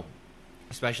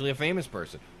especially a famous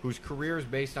person whose career is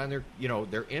based on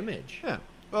their image. Yeah.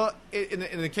 Well,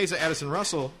 in the case of Addison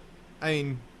Russell, I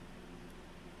mean,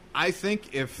 I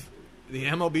think if the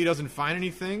MLB doesn't find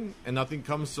anything and nothing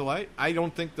comes to light, I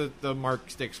don't think that the mark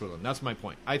sticks with him. That's my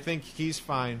point. I think he's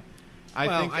fine.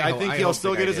 I think he'll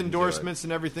still get his endorsements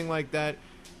and everything like that.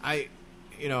 I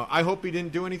hope he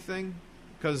didn't do anything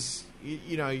because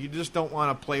you just don't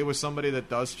want to play with somebody that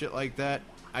does shit like that.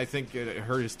 I think it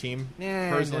hurt his team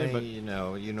personally. But you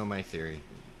know my theory.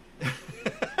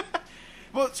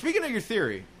 Well, speaking of your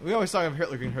theory, we always talk about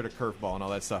Hitler getting hurt a curveball and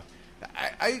all that stuff.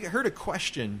 I heard a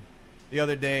question the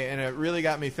other day, and it really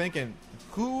got me thinking: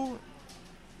 who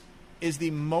is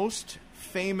the most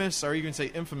famous, or you can say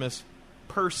infamous,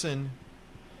 person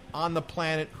on the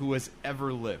planet who has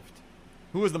ever lived?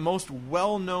 Who is the most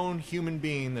well-known human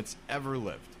being that's ever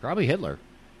lived? Probably Hitler.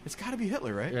 It's got to be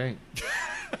Hitler, right? Right.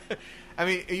 I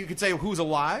mean, you could say who's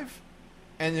alive,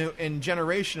 and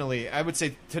generationally, I would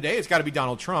say today it's got to be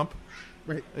Donald Trump.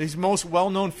 Right. He's the most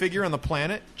well-known figure on the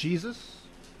planet. Jesus?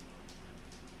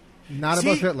 Not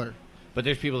above Hitler. But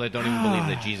there's people that don't even believe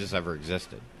that Jesus ever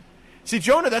existed. See,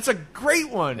 Jonah, that's a great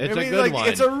one. It's a good one.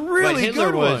 It's a really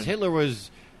good one. Hitler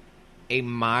was a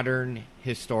modern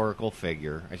historical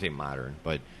figure. I say modern,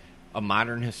 but a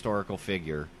modern historical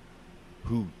figure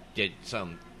who did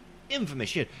some infamous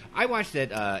shit. I watched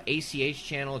that ACH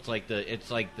channel. It's like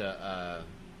the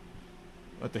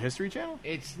What, the History Channel?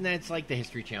 It's like the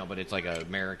History Channel, but it's like an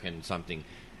American something.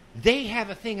 They have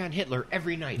a thing on Hitler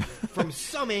every night from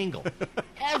some angle,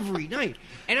 every night.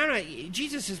 And I'm not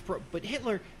Jesus is, but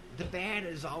Hitler. The bad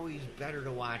is always better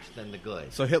to watch than the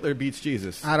good. So Hitler beats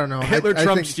Jesus. I don't know. Hitler I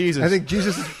trumps think, Jesus. I think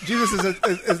Jesus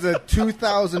is a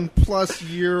 2,000+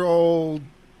 year old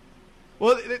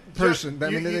person.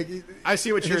 I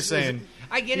see what you're saying.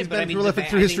 I get He's it, but been I mean, prolific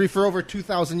through history for over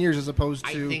 2,000 years as opposed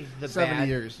I to think the 70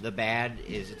 years. The bad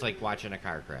is it's like watching a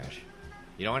car crash.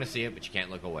 You don't want to see it, but you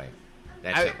can't look away.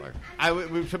 That's Hitler.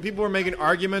 People were making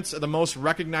arguments of the most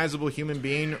recognizable human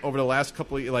being over the last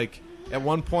couple of, at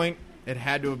one point, it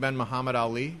had to have been Muhammad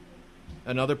Ali.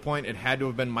 Another point, it had to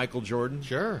have been Michael Jordan.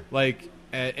 Sure.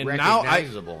 And now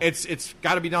it's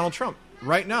got to be Donald Trump.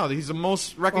 Right now, he's the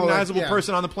most recognizable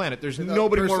person on the planet. There's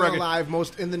nobody more recognizable. Alive,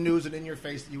 most in the news and in your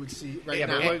face that you would see right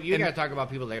now. But you got to talk about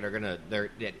people that are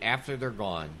that after they're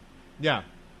gone. Yeah.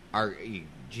 Are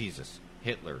Jesus,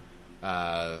 Hitler.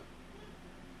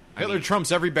 Hitler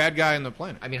trumps every bad guy on the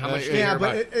planet. I mean, how much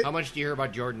do you hear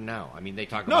about Jordan now? I mean, they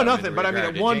talk about no, nothing. But I mean,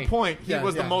 at one point, he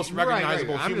was the most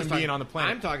recognizable human being on the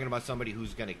planet. I'm talking about somebody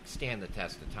who's going to stand the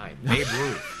test of time. Babe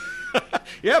Ruth.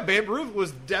 Yeah, Babe Ruth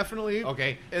was definitely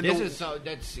okay. and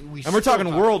we're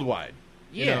talking worldwide.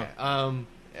 Yeah.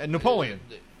 And Napoleon.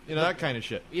 That kind of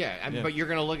shit. Yeah, but you're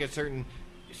going to look at certain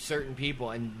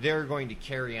people, and they're going to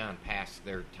carry on past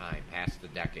their time, past the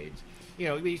decades.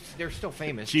 They're still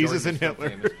famous. Jesus Jordan's and still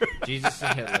Hitler. famous. Jesus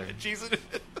and Hitler. Jesus.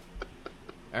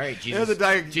 All right, Jesus.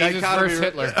 Jesus versus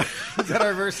Hitler. Is that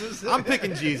our verses? I'm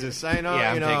picking Jesus. I know.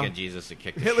 Yeah, I'm taking Jesus to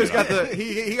kick the Hitler's shit got out of the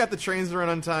he got the trains to run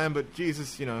on time, but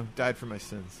Jesus, died for my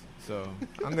sins. So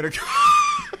I'm gonna.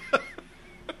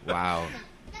 Wow.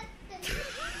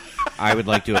 I would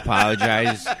like to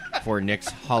apologize for Nick's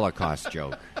Holocaust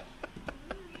joke.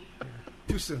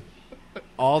 Too soon.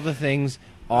 All the things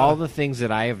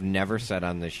that I have never said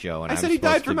on this show. And I said he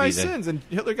died for my sins, and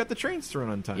Hitler got the trains to run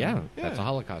on time. Yeah, that's a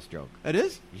Holocaust joke. It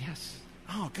is? Yes.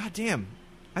 Oh, goddamn.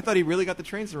 I thought he really got the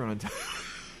trains to run on time.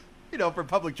 For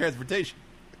public transportation.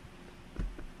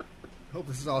 Hope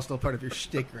this is all still part of your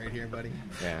shtick right here, buddy.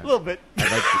 Yeah. A little bit.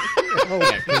 I'd like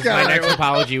to, because my next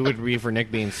apology would be for Nick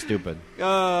being stupid.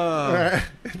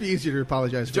 It'd be easier to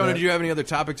apologize for Jonah, that. did you have any other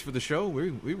topics for the show?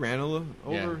 We ran a little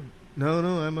over. Yeah. No,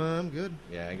 I'm good.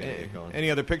 Yeah, I got to get going.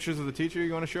 Any other pictures of the teacher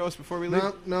you want to show us before we leave?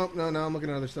 No. I'm looking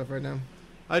at other stuff right now.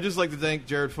 I'd just like to thank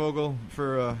Jared Fogle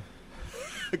for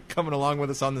coming along with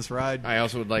us on this ride. I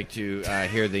also would like to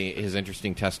hear his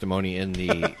interesting testimony in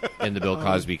the Bill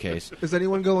Cosby case. Is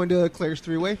anyone going to Claire's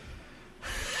three-way?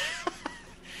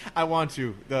 I want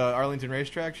to. The Arlington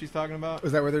racetrack she's talking about?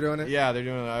 Is that where they're doing it? Yeah, they're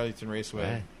doing the Arlington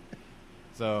Raceway. Right.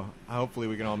 So hopefully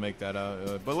we can all make that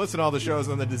out. But listen to all the shows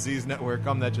on the Disease Network.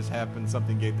 That Just Happened,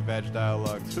 Something Gate, The Badge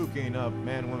Dialogues, Hooking Up,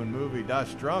 Man, Woman Movie,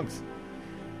 Das Drunks,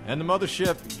 and The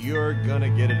Mothership, You're Gonna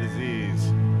Get a Disease.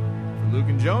 For Luke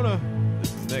and Jonah,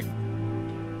 this is Nick.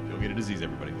 Go get a disease,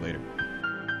 everybody. Later.